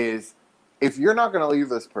 Is if you're not going to leave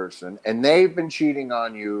this person and they've been cheating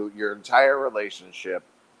on you your entire relationship,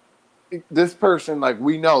 this person, like,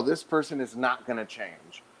 we know this person is not going to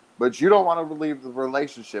change, but you don't want to leave the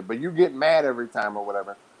relationship, but you get mad every time or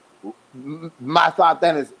whatever. My thought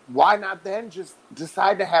then is, why not then just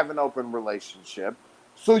decide to have an open relationship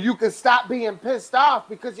so you can stop being pissed off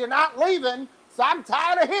because you're not leaving. So I'm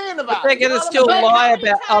tired of hearing about it. But they're going to still But lie how many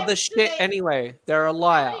about times other do shit they- anyway. They're a How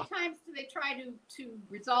liar. many times do they try to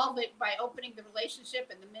resolve it by opening the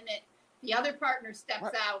relationship, and the minute the other partner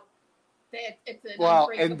steps out, it's an Well,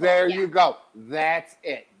 unbreakable and there gap. you go. That's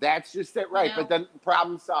it. That's just it, right? No. But then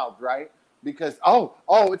problem solved, right? Because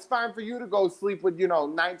it's fine for you to go sleep with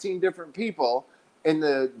 19 different people in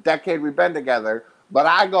the decade we've been together, but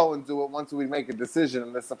I go and do it once we make a decision,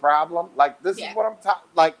 and it's a problem. Like, this is what I'm talking.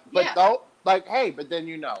 Like, but though, like, hey, but then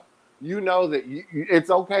you know that it's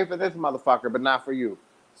okay for this motherfucker, but not for you.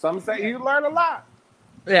 Some say you learn a lot.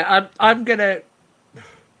 Yeah, I'm gonna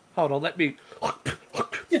hold on. Let me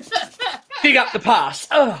dig up the past.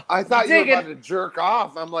 Oh, I thought you were digging. about to jerk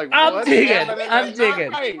off. I'm like, I'm what's digging. happening I'm right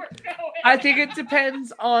digging. now? Hey, I think it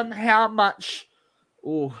depends on how much.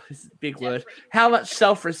 Oh, this is a big word. How much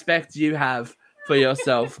self-respect you have for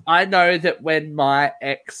yourself. I know that when my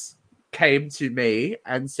ex came to me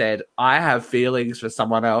and said, I have feelings for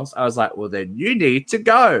someone else, I was like, well, then you need to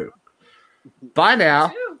go. Bye now.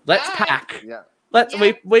 True. Let's Bye. pack. Yeah.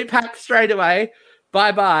 We packed straight away.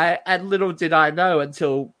 Bye-bye. And little did I know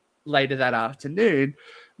until later that afternoon,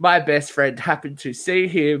 my best friend happened to see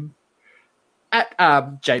him at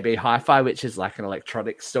JB Hi-Fi, which is like an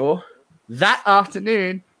electronics store, that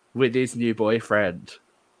afternoon with his new boyfriend.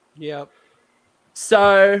 Yep.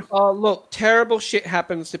 So, Oh, look, terrible shit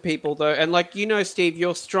happens to people, though. And, like, Steve,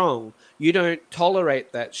 you're strong. You don't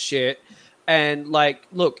tolerate that shit. And, like,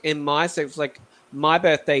 look, in my sense, like, my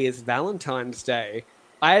birthday is Valentine's Day.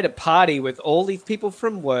 I had a party with all these people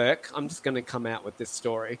from work. I'm just going to come out with this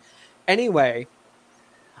story. Anyway,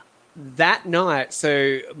 that night,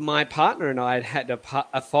 so my partner and I had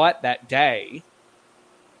a fight that day.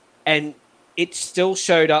 And it still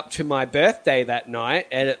showed up to my birthday that night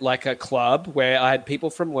at like a club where I had people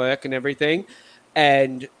from work and everything.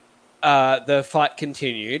 And the fight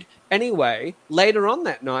continued. Anyway, later on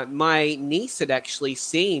that night, my niece had actually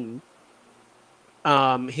seen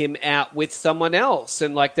him out with someone else,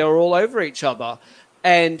 and like they were all over each other.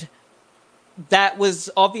 And that was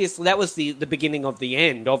the beginning of the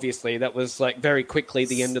end. Obviously, that was like very quickly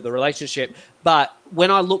the end of the relationship. But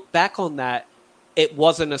when I look back on that, it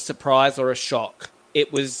wasn't a surprise or a shock.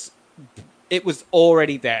 It was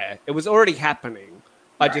already there. It was already happening.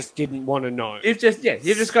 I just didn't want to know. you've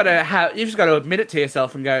just got to admit it to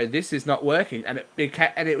yourself and go, this is not working. And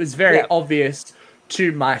it was very obvious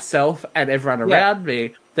to myself and everyone around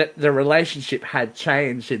me that the relationship had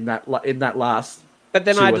changed in that last. But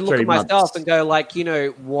then I had to look at myself months. and go, like,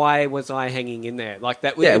 why was I hanging in there? Like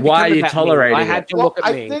that. Yeah, why are you tolerating I had it? to look at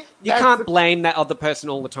I me. think You that's can't blame that other person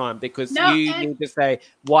all the time because No, you and- need to say,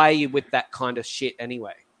 why are you with that kind of shit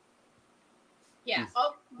anyway? Yeah.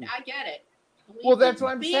 Oh, I get it. Well, that's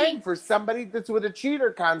what I'm saying. For somebody that's with a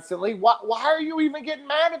cheater constantly, why are you even getting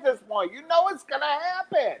mad at this point? You know it's gonna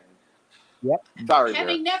happen. Yep. Sorry,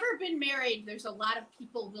 Having Vera. never been married, there's a lot of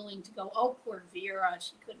people willing to go, oh, poor Vera,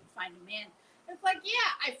 she couldn't find a man. It's like, yeah,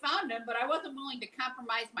 I found him, but I wasn't willing to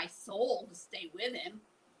compromise my soul to stay with him.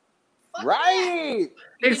 Fuck Right.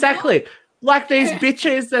 that. Exactly. Like these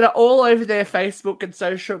bitches that are all over their Facebook and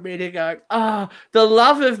social media going, the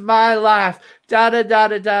love of my life,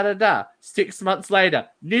 da-da-da-da-da-da-da. 6 months later,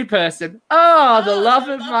 new person, the love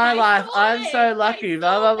of my life, I'm so lucky,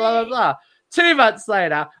 blah, blah, blah, blah, blah. 2 months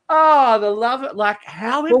later, the love of, like,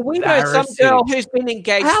 how Well, we know some embarrassing. girl who's been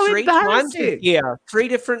engaged How 3 times embarrassing. this year, 3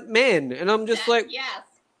 different men, and I'm just like, Yes.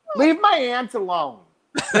 Leave my aunt alone.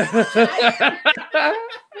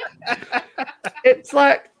 It's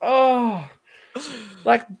like,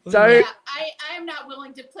 like, don't. Yeah, I am not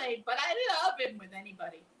willing to play, but I love him with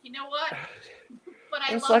anybody. You know what? But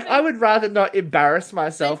I It's love like, him. I would rather not embarrass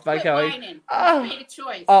myself by Quit going, whining. oh, Made a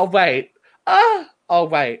choice. I'll wait. I'll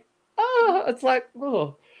wait. It's like,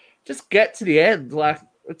 just get to the end. Like,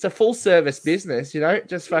 it's a full service business,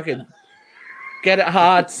 just fucking get it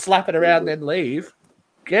hard, slap it around, then leave.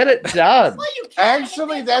 Get it done. Well, you can.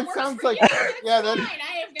 Actually, If that works sounds for like- you, that's yeah, that's- fine.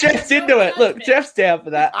 I have got Jeff's no into it. Look, judgment. Jeff's down for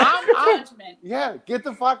that. I'm Judgment. yeah, get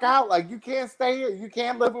the fuck out. Like, you can't stay here. You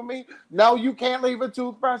can't live with me. No, you can't leave a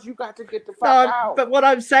toothbrush. You got to get the fuck No, out. but what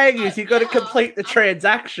I'm saying is you've got to Yeah. complete the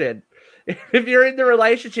transaction. If you're in the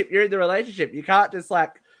relationship, you're in the relationship. You can't just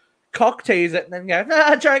like cock tease it and then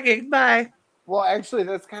go, joking, bye. Well, actually,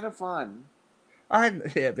 that's kind of fun.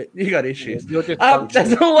 Yeah, but you got issues. You're just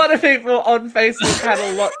There's a lot of people on Facebook had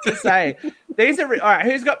a lot to say. These are all right.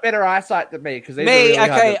 Who's got better eyesight than me? Because me.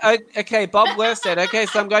 Really Okay. Bob Worsted. Okay,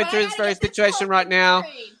 so I'm going through this very situation right now.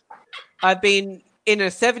 I've been in a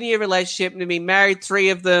 7-year relationship and been married 3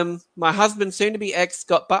 of them. My husband, soon to be ex,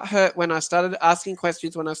 got butthurt when I started asking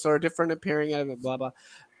questions when I saw a different appearing over blah blah.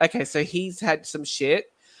 Okay, so he's had some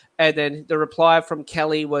shit. And then the reply from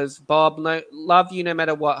Kelly was, Bob, no, love you no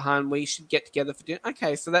matter what, hon. We should get together for dinner.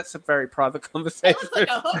 Okay, so that's a very private conversation.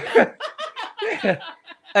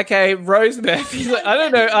 Okay, Rosemeth. He's like, I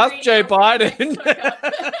don't know, ask Joe Biden.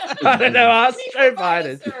 I don't know, ask Joe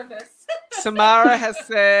Biden. Samara has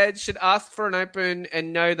said, should ask for an open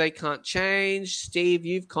and no, they can't change. Steve,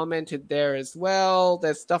 you've commented there as well.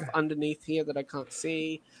 There's stuff underneath here that I can't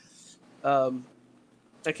see.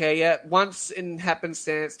 Okay, yeah. Once in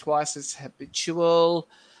happenstance, twice as habitual.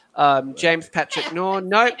 James Patrick Norn.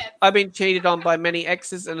 Nope. I've been cheated on by many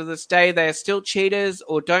exes, and to this day, they are still cheaters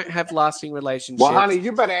or don't have lasting relationships. Well, honey,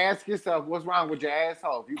 you better ask yourself what's wrong with your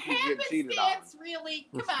asshole if you keep getting cheated on. Really?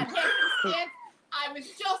 Come on, happenstance. I was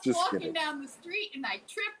just walking down the street and I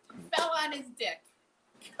tripped and fell on his dick.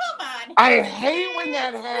 Come on. I hate when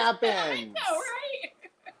that happens. I know,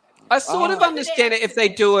 right? I sort of understand it if they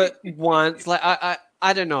do it once. Like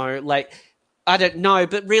I don't know. Like I don't know,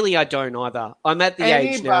 but really I don't either. I'm at the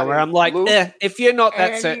age now where I'm like, if you're not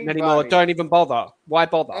that certain anymore, don't even bother. Why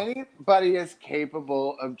bother? Anybody is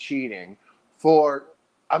capable of cheating for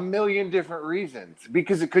a million different reasons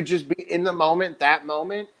because it could just be in the moment, that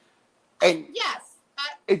moment. And yes,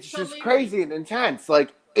 it's totally just crazy and intense.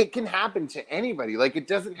 Like it can happen to anybody. Like it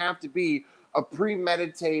doesn't have to be a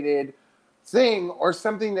premeditated thing or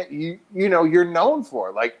something that you're known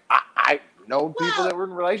for. Like I know people that were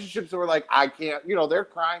in relationships that were like, I can't, they're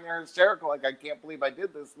crying, they're hysterical, like I can't believe I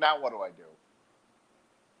did this. Now what do I do?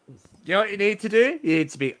 You know what you need to do? You need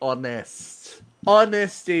to be honest.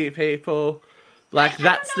 Honesty, people. Like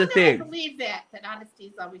that's the thing. I believe that honesty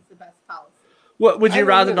is always the best policy. What would you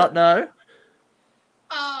rather not know?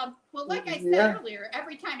 Well, like I said earlier,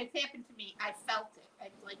 every time it's happened to me, I felt it.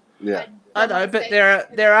 I know, but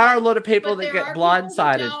there are a lot of people that get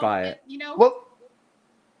blindsided by it. Well,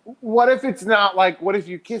 what if it's not like? What if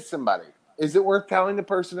you kiss somebody? Is it worth telling the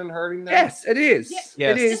person and hurting them? Yes, it is.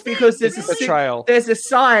 Yes. It is because there's a betrayal. There's a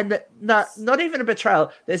sign that not even a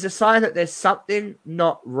betrayal. There's a sign that there's something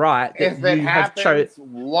not right. That if it happens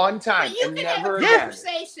one time and never again.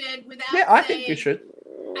 Conversation without I think you should.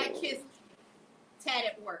 I kissed Ted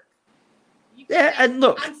at work. And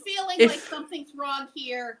look, I'm feeling like something's wrong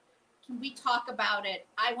here. Can we talk about it?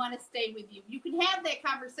 I want to stay with you. You can have that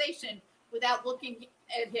conversation without looking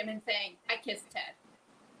at him and saying, I kissed Ted.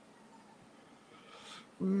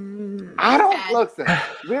 I don't listen.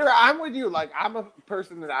 Vera, I'm with you. Like I'm a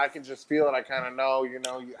person that I can just feel it. I kind of know.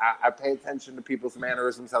 I pay attention to people's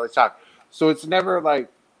mannerisms, how they talk. So it's never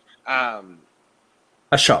like a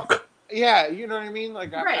shock. Yeah, you know what I mean.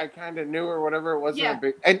 Like I kind of knew or whatever. It wasn't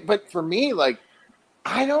a big. But for me, like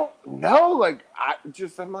I don't know. Like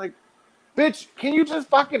I'm like, bitch, can you just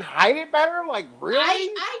fucking hide it better? Like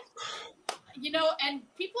really? And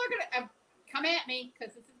people are gonna come at me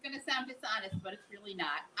because this is gonna sound dishonest, but it's really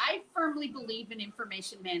not. I firmly believe in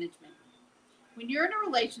information management. When you're in a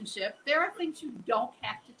relationship, there are things you don't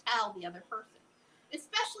have to tell the other person,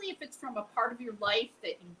 especially if it's from a part of your life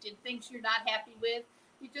that you did things you're not happy with.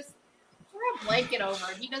 You just throw a blanket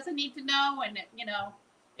over it. He doesn't need to know, and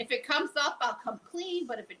if it comes up, I'll come clean.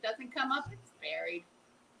 But if it doesn't come up, it's buried.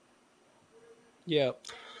 Yeah.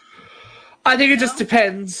 I think it just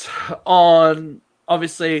depends on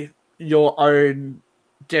obviously your own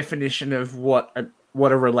definition of what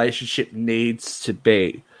a relationship needs to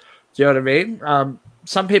be. Do you know what I mean?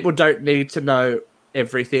 Some people don't need to know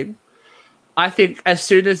everything. I think as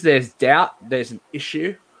soon as there's doubt, there's an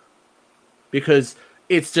issue because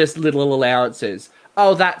it's just little allowances.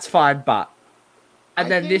 Oh, that's fine, but. And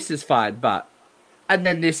then this is fine, but. And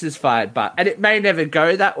then this is fine, but. And it may never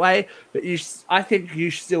go that way, but I think you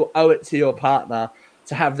still owe it to your partner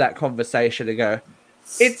to have that conversation and go,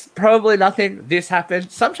 it's probably nothing. This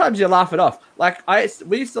happened. Sometimes you laugh it off. Like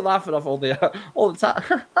we used to laugh it off all the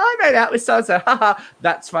time. I made out with so-and-so. Haha,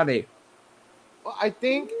 that's funny. Well, I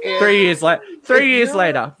think 3 years later. 3 years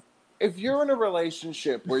later. If you're in a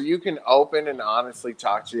relationship where you can open and honestly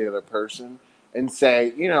talk to the other person and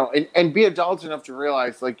say, and be adult enough to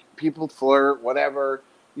realize, like, people flirt, whatever,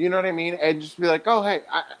 you know what I mean? And just be like, oh, hey,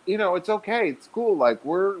 it's okay. It's cool. Like,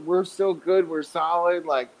 we're still good. We're solid.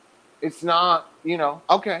 Like, it's not,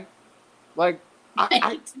 okay. Like,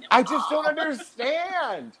 I just don't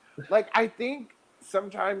understand. Like, I think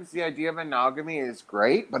sometimes the idea of monogamy is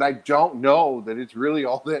great, but I don't know that it's really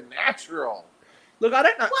all that natural. Look, I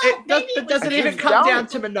don't know. Well, It doesn't I even just come don't. down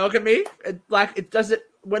to monogamy. It doesn't.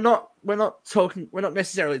 We're not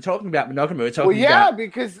necessarily talking about monogamy. We're talking Well, yeah, about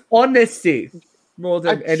because honesty more a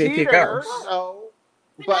than anything cheater, else. so,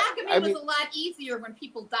 but Monogamy I mean, was a lot easier when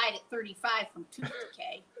people died at 35 from tooth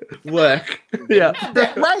decay. Work. Yeah.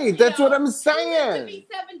 right, that's what I'm To saying. be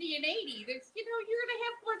 70 and 80, there's, you're going to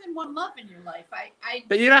have more than one love in your life.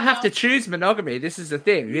 But you don't have to choose monogamy. This is the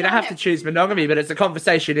thing. You don't have to choose monogamy, but it's a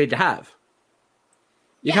conversation you need to have.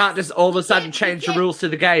 You can't just all of a sudden change the rules to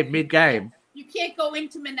the game mid-game. You can't go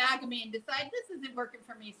into monogamy and decide this isn't working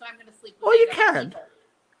for me, so I'm going to sleep with Well, you eight other can. people.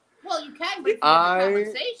 Well, you can, but it's not a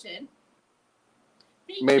conversation.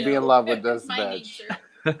 Me Maybe too. in love with That's this my bitch.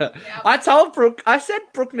 nature. I told Brooke, I said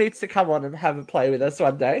Brooke needs to come on and have a play with us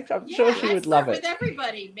one day. I'm sure she I would love flirt it. with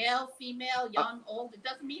everybody, male, female, young, old. It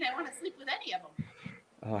doesn't mean I want to sleep with any of them.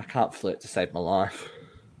 Oh, I can't flirt to save my life.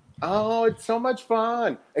 Oh, it's so much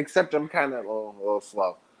fun. Except I'm kind of a little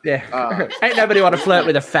slow. Yeah. Ain't nobody want to flirt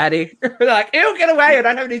with a fatty. Like, ew, get away. I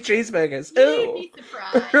don't have any cheeseburgers. You'd Ew. be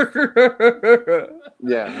surprised.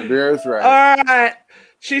 Yeah, Vera's right. All right.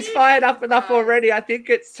 She's fired up enough already. I think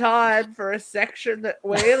it's time for a section that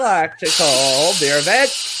we like to call Beer Event.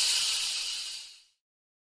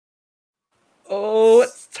 Oh,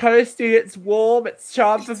 it's toasty, it's warm, it's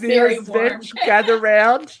time for It's very Vera's warm. Vent. Gather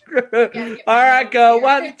round. get All my right, nose go. here.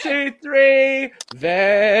 1, 2, 3.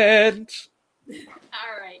 Vent.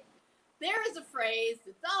 All right. There is a phrase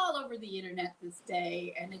that's all over the internet this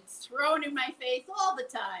day, and it's thrown in my face all the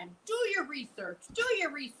time. Do your research. Do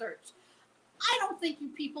your research. I don't think you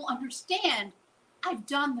people understand. I've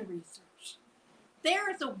done the research. There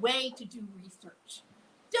is a way to do research.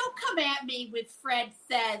 Don't come at me with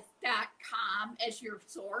fredsays.com as your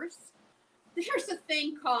source. There's a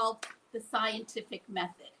thing called the scientific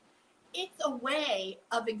method. It's a way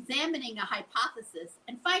of examining a hypothesis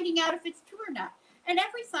and finding out if it's true or not. And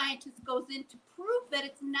every scientist goes in to prove that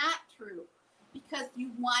it's not true because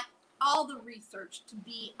you want all the research to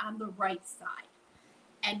be on the right side.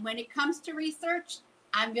 And when it comes to research,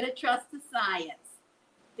 I'm going to trust the science.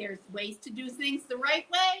 There's ways to do things the right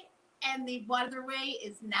way, and the other way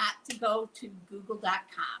is not to go to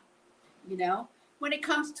google.com. When it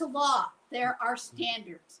comes to law, there are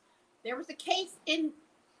standards. There was a case in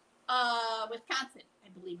Wisconsin, I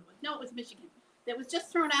believe it was. No, it was Michigan. That was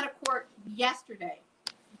just thrown out of court yesterday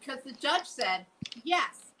because the judge said,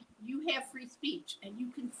 yes, you have free speech and you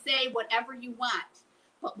can say whatever you want.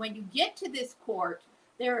 But when you get to this court,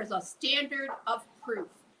 there is a standard of proof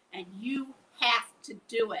and you have to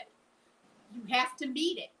do it. You have to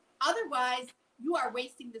meet it. Otherwise, you are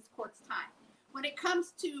wasting this court's time. When it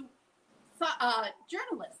comes to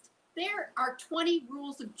journalists, there are 20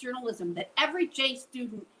 rules of journalism that every J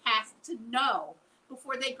student has to know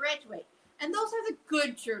before they graduate. And those are the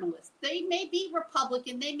good journalists. They may be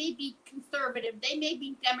Republican, they may be conservative, they may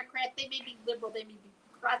be Democrat, they may be liberal, they may be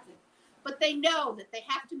progressive. But they know that they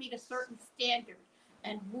have to meet a certain standard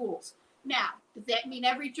and rules. Now, does that mean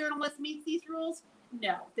every journalist meets these rules?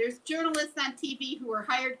 No. There's journalists on TV who are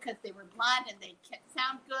hired because they were blonde and they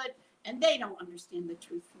sound good, and they don't understand the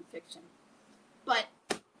truth from fiction. But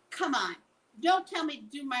come on. Don't tell me to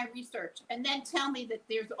do my research and then tell me that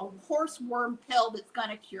there's a horse worm pill that's going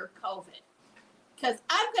to cure COVID. Because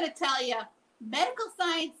I'm going to tell you, medical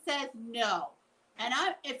science says no. And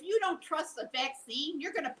if you don't trust a vaccine,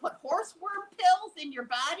 you're going to put horse worm pills in your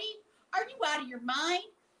body? Are you out of your mind?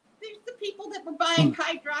 There's the people that were buying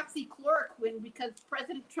hydroxychloroquine because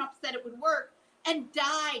President Trump said it would work and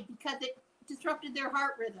died because it disrupted their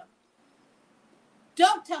heart rhythm.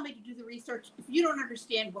 Don't tell me to do the research if you don't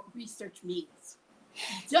understand what research means.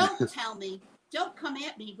 Don't don't come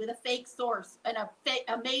at me with a fake source and a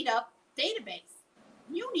made-up database.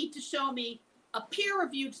 You need to show me a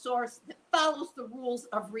peer-reviewed source that follows the rules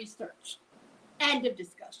of research. End of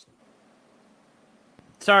discussion.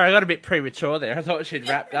 Sorry, I got a bit premature there. I thought she'd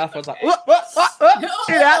wrapped up. I was like, what?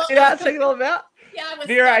 See that? Check it all about. Yeah, I was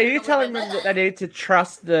Vera, are you stuttering a telling little them bit. that they need to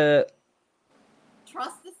trust the...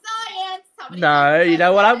 Trust the science? No, you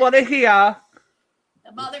know what I want to hear?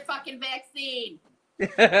 The motherfucking vaccine.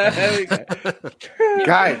 There we go.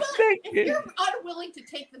 Guys. If you're unwilling to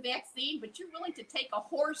take the vaccine, but you're willing to take a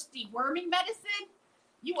horse deworming medicine,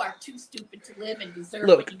 you are too stupid to live and deserve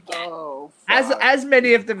what you get. Oh, As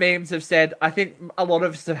many of the memes have said, I think a lot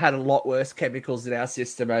of us have had a lot worse chemicals in our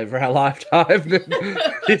system over our lifetime than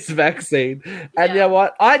this vaccine. And you know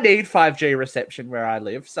what? I need 5G reception where I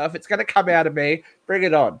live. So if it's going to come out of me, bring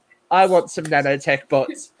it on. I want some nanotech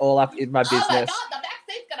bots all up in my Oh my business. God, the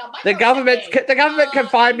State's gonna The microchip the government can me.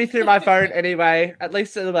 find me through my phone anyway. At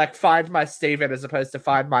least it'll like find my Steven as opposed to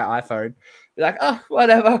find my iPhone. Be like, oh,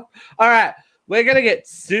 whatever. All right, we're gonna get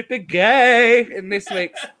super gay in this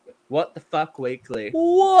week's What the Fuck Weekly.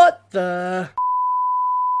 What the?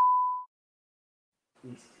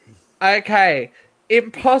 Okay,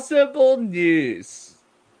 impossible news.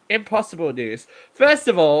 Impossible news. First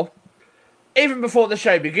of all, even before the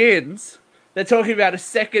show begins, they're talking about a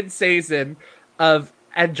second season of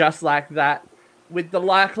And Just Like That, with the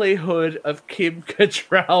likelihood of Kim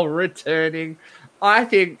Cattrall returning. I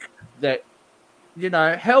think that,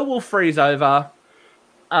 hell will freeze over.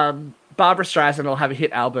 Barbara Streisand will have a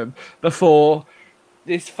hit album before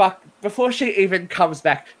she even comes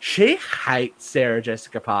back. She hates Sarah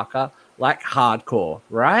Jessica Parker like hardcore,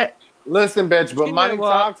 right? Listen, bitch, but You know money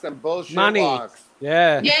what? talks and bullshit Money. walks.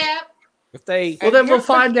 Yeah. Yeah. If they Well, then we'll here's the-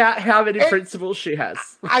 find out how many and- principles she has.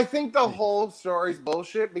 I think the whole story's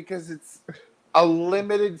bullshit because it's a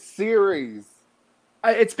limited series.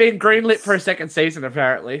 It's been greenlit for a second season,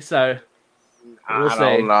 apparently, so we'll I see.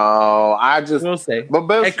 don't know. I just We'll see. But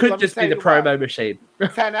Bill, It could let me just be tell the you what. promo machine.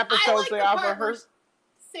 10 I episodes like they the offer part her. where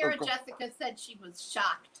Sarah Oh, go- Jessica said she was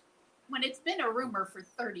shocked. When it's been a rumor for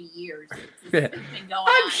 30 years. Yeah. It's been going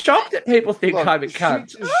I'm on. shocked that people think Look, I'm a cunt.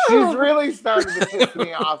 she's really starting to piss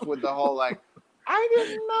me off with the whole I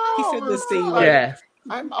didn't know. He said the C Like, word. Yeah.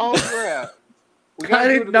 I'm over it. We I gotta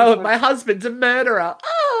do didn't it know this my way. husband's a murderer.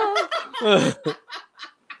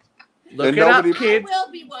 Look And it up, nobody- I kids.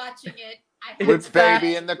 will be watching it. I hope With It's back.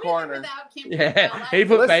 baby in the With or corner. without Kim Yeah, Cattrall, he I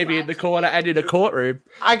put will baby in the watch corner it. and in a courtroom.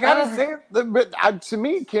 I gotta say, to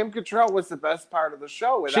me, Kim Cattrall was the best part of the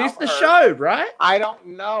show. Without She's the her, show, right? I don't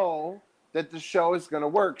know that the show is going to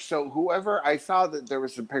work. So whoever, I saw that there were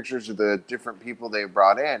some pictures of the different people they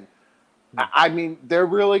brought in. I mean, they're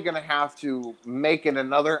really going to have to make it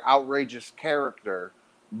another outrageous character,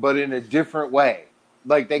 but in a different way.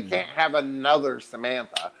 Like they can't have another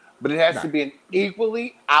Samantha, but it has to be an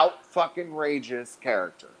equally out fucking rageous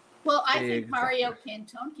character. Well, I think Exactly. Mario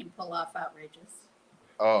Cantone can pull off outrageous.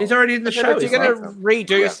 Oh, He's already in the show. If He's you're not- gonna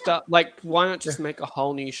redo Yeah. stuff, like why not just make a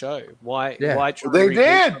whole new show? Why? Yeah. Why try They to redo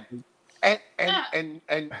did. something?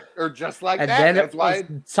 and or just like and that. then That's it why.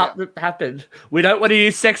 was, something happened. We don't want to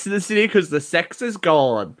use Sex in the City because the sex is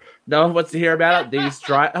gone. No one wants to hear about it. These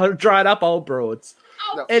dried up old broads.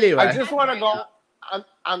 Oh, No, Anyway. I just want to Right go up.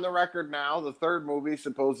 on the record now. The third movie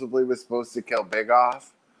supposedly was supposed to kill Big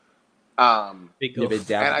Off. Big You've been off.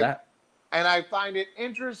 down And with I- that. And I find it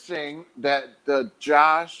interesting that the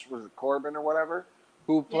Josh, was it Corbin or whatever,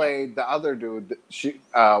 who played the other dude,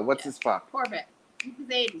 what's his fuck? Corbett. This is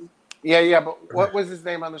Aiden. Yeah, but what was his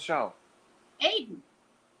name on the show? Aiden.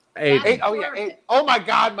 Aiden. Oh, yeah. Corbin. Oh, my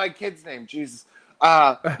God, my kid's name. Jesus.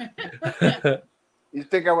 You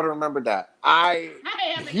think I would have remembered that? I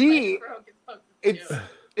haven't He- played Rogue as opposed It's to.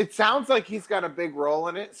 It sounds like he's got a big role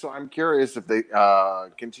in it, so I'm curious if they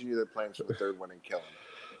continue their plans for the third one and kill him.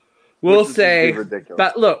 We'll Which is see. ridiculous.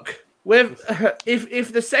 But look,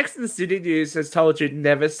 if the Sex and the City news has told you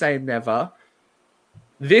never say never,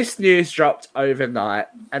 this news dropped overnight,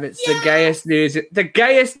 and it's the gayest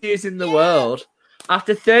news in the world.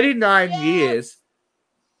 After 39 Yes. years,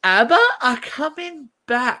 ABBA are coming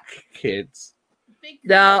back, kids. Big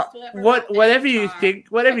Now, kudos to everyone whatever at you Avatar.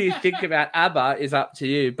 whatever you think about ABBA is up to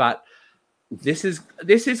you. But this is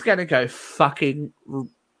going to go fucking.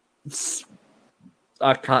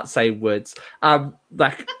 I can't say words.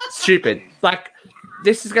 Like stupid. Like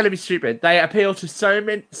this is going to be stupid. They appeal to so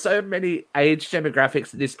many age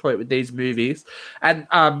demographics at this point with these movies, and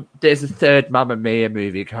there's a third Mamma Mia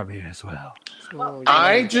movie coming as well. Well,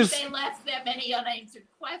 I they just- left that many unanswered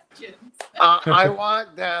questions. I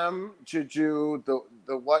want them to do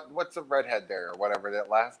the what's the redhead there or whatever that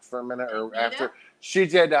left for a minute or Anita? after she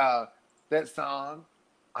did that song.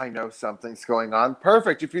 I know something's going on.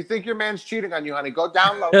 Perfect. If you think your man's cheating on you, honey, go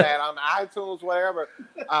download that on iTunes, whatever.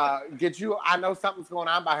 Get you. I know something's going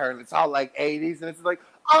on by her, and it's all like 80s, and it's like,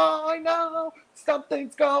 oh, I know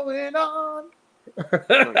something's going on.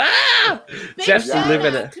 Big Just shout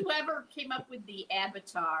living out it. to whoever came up with the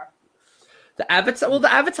avatar. The Avatar. Well,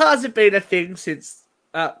 the Avatars have been a thing since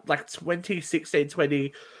like 2016,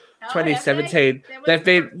 2017. They've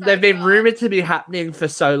been rumored to be happening for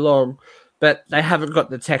so long, but they haven't got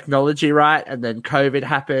the technology right. And then COVID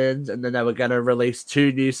happened, and then they were going to release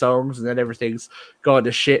 2 new songs, and then everything's gone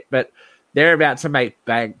to shit. But they're about to make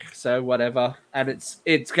bank, so whatever. And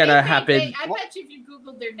it's going to happen. I bet you if you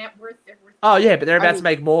Googled their net worth, they're worth. Oh yeah, but they're about I to mean,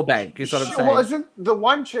 make more bank. Is what I'm She saying. wasn't the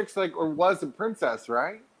one chick's or was a princess,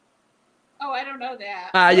 right? Oh, I don't know that.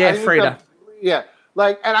 Yeah, I think Frida. Yeah,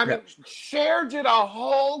 Like, and I mean, Cher did a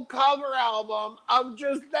whole cover album of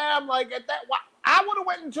just them. Like, at that, I would have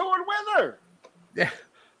went and toured with her. Yeah.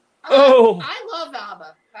 Oh, I love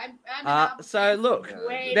ABBA. I'm an ABBA so fan look,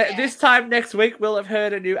 way back. this time next week we'll have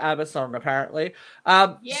heard a new ABBA song apparently.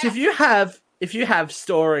 So if you have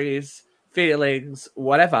stories, feelings,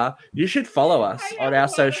 whatever, you should follow us on our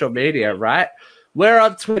social media, right? We're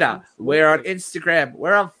on Twitter, we're on Instagram,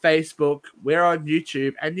 we're on Facebook, we're on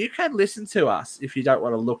YouTube, and you can listen to us if you don't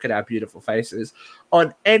want to look at our beautiful faces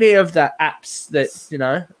on any of the apps that, you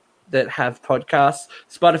know, that have podcasts,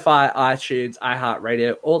 Spotify, iTunes,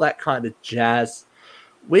 iHeartRadio, all that kind of jazz.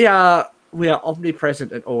 We are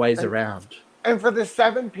omnipresent and always around. And for the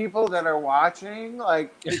 7 people that are watching,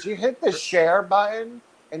 like, did you hit the share button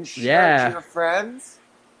and share it to your friends?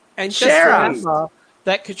 And Share just us. remember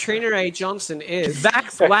that Katrina A. Johnson is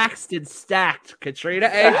Vax, waxed, and stacked. Katrina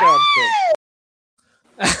A. Johnson.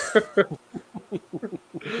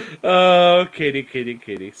 Oh,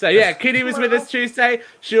 Kitty. So yeah, Kitty was with us Tuesday.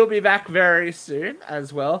 She'll be back very soon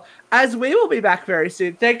as well, as we will be back very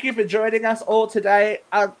soon. Thank you for joining us all today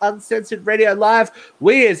on Uncensored Radio Live.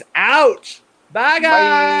 We is out. Bye,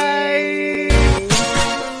 guys. Bye.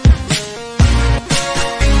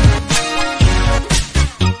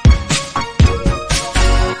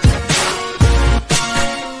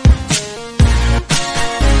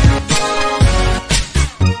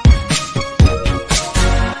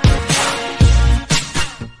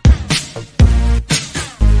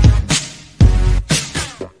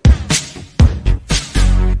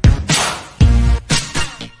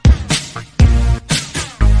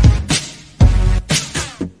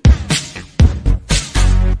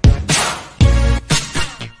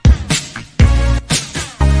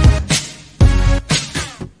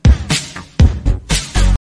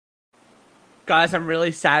 Guys, I'm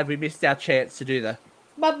really sad we missed our chance to do the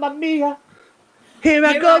Mamma Mia. Here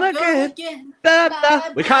I go again. Da,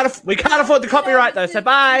 da. We can't afford the copyright though, so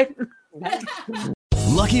bye.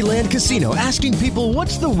 Lucky Land Casino, asking people,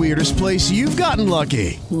 what's the weirdest place you've gotten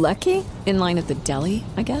lucky? Lucky? In line at the deli,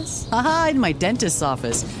 I guess? Aha, in my dentist's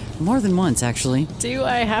office. More than once, actually. Do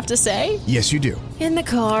I have to say? Yes, you do. In the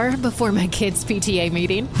car before my kids' PTA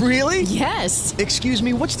meeting. Really? Yes. Excuse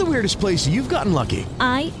me, what's the weirdest place you've gotten lucky?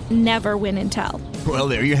 I never win and tell. Well,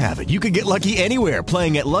 there you have it. You can get lucky anywhere,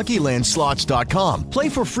 playing at LuckyLandSlots.com. Play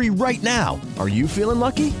for free right now. Are you feeling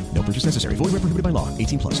lucky? No purchase necessary. Void where prohibited by law.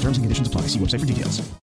 18+. Terms and conditions apply. See website for details.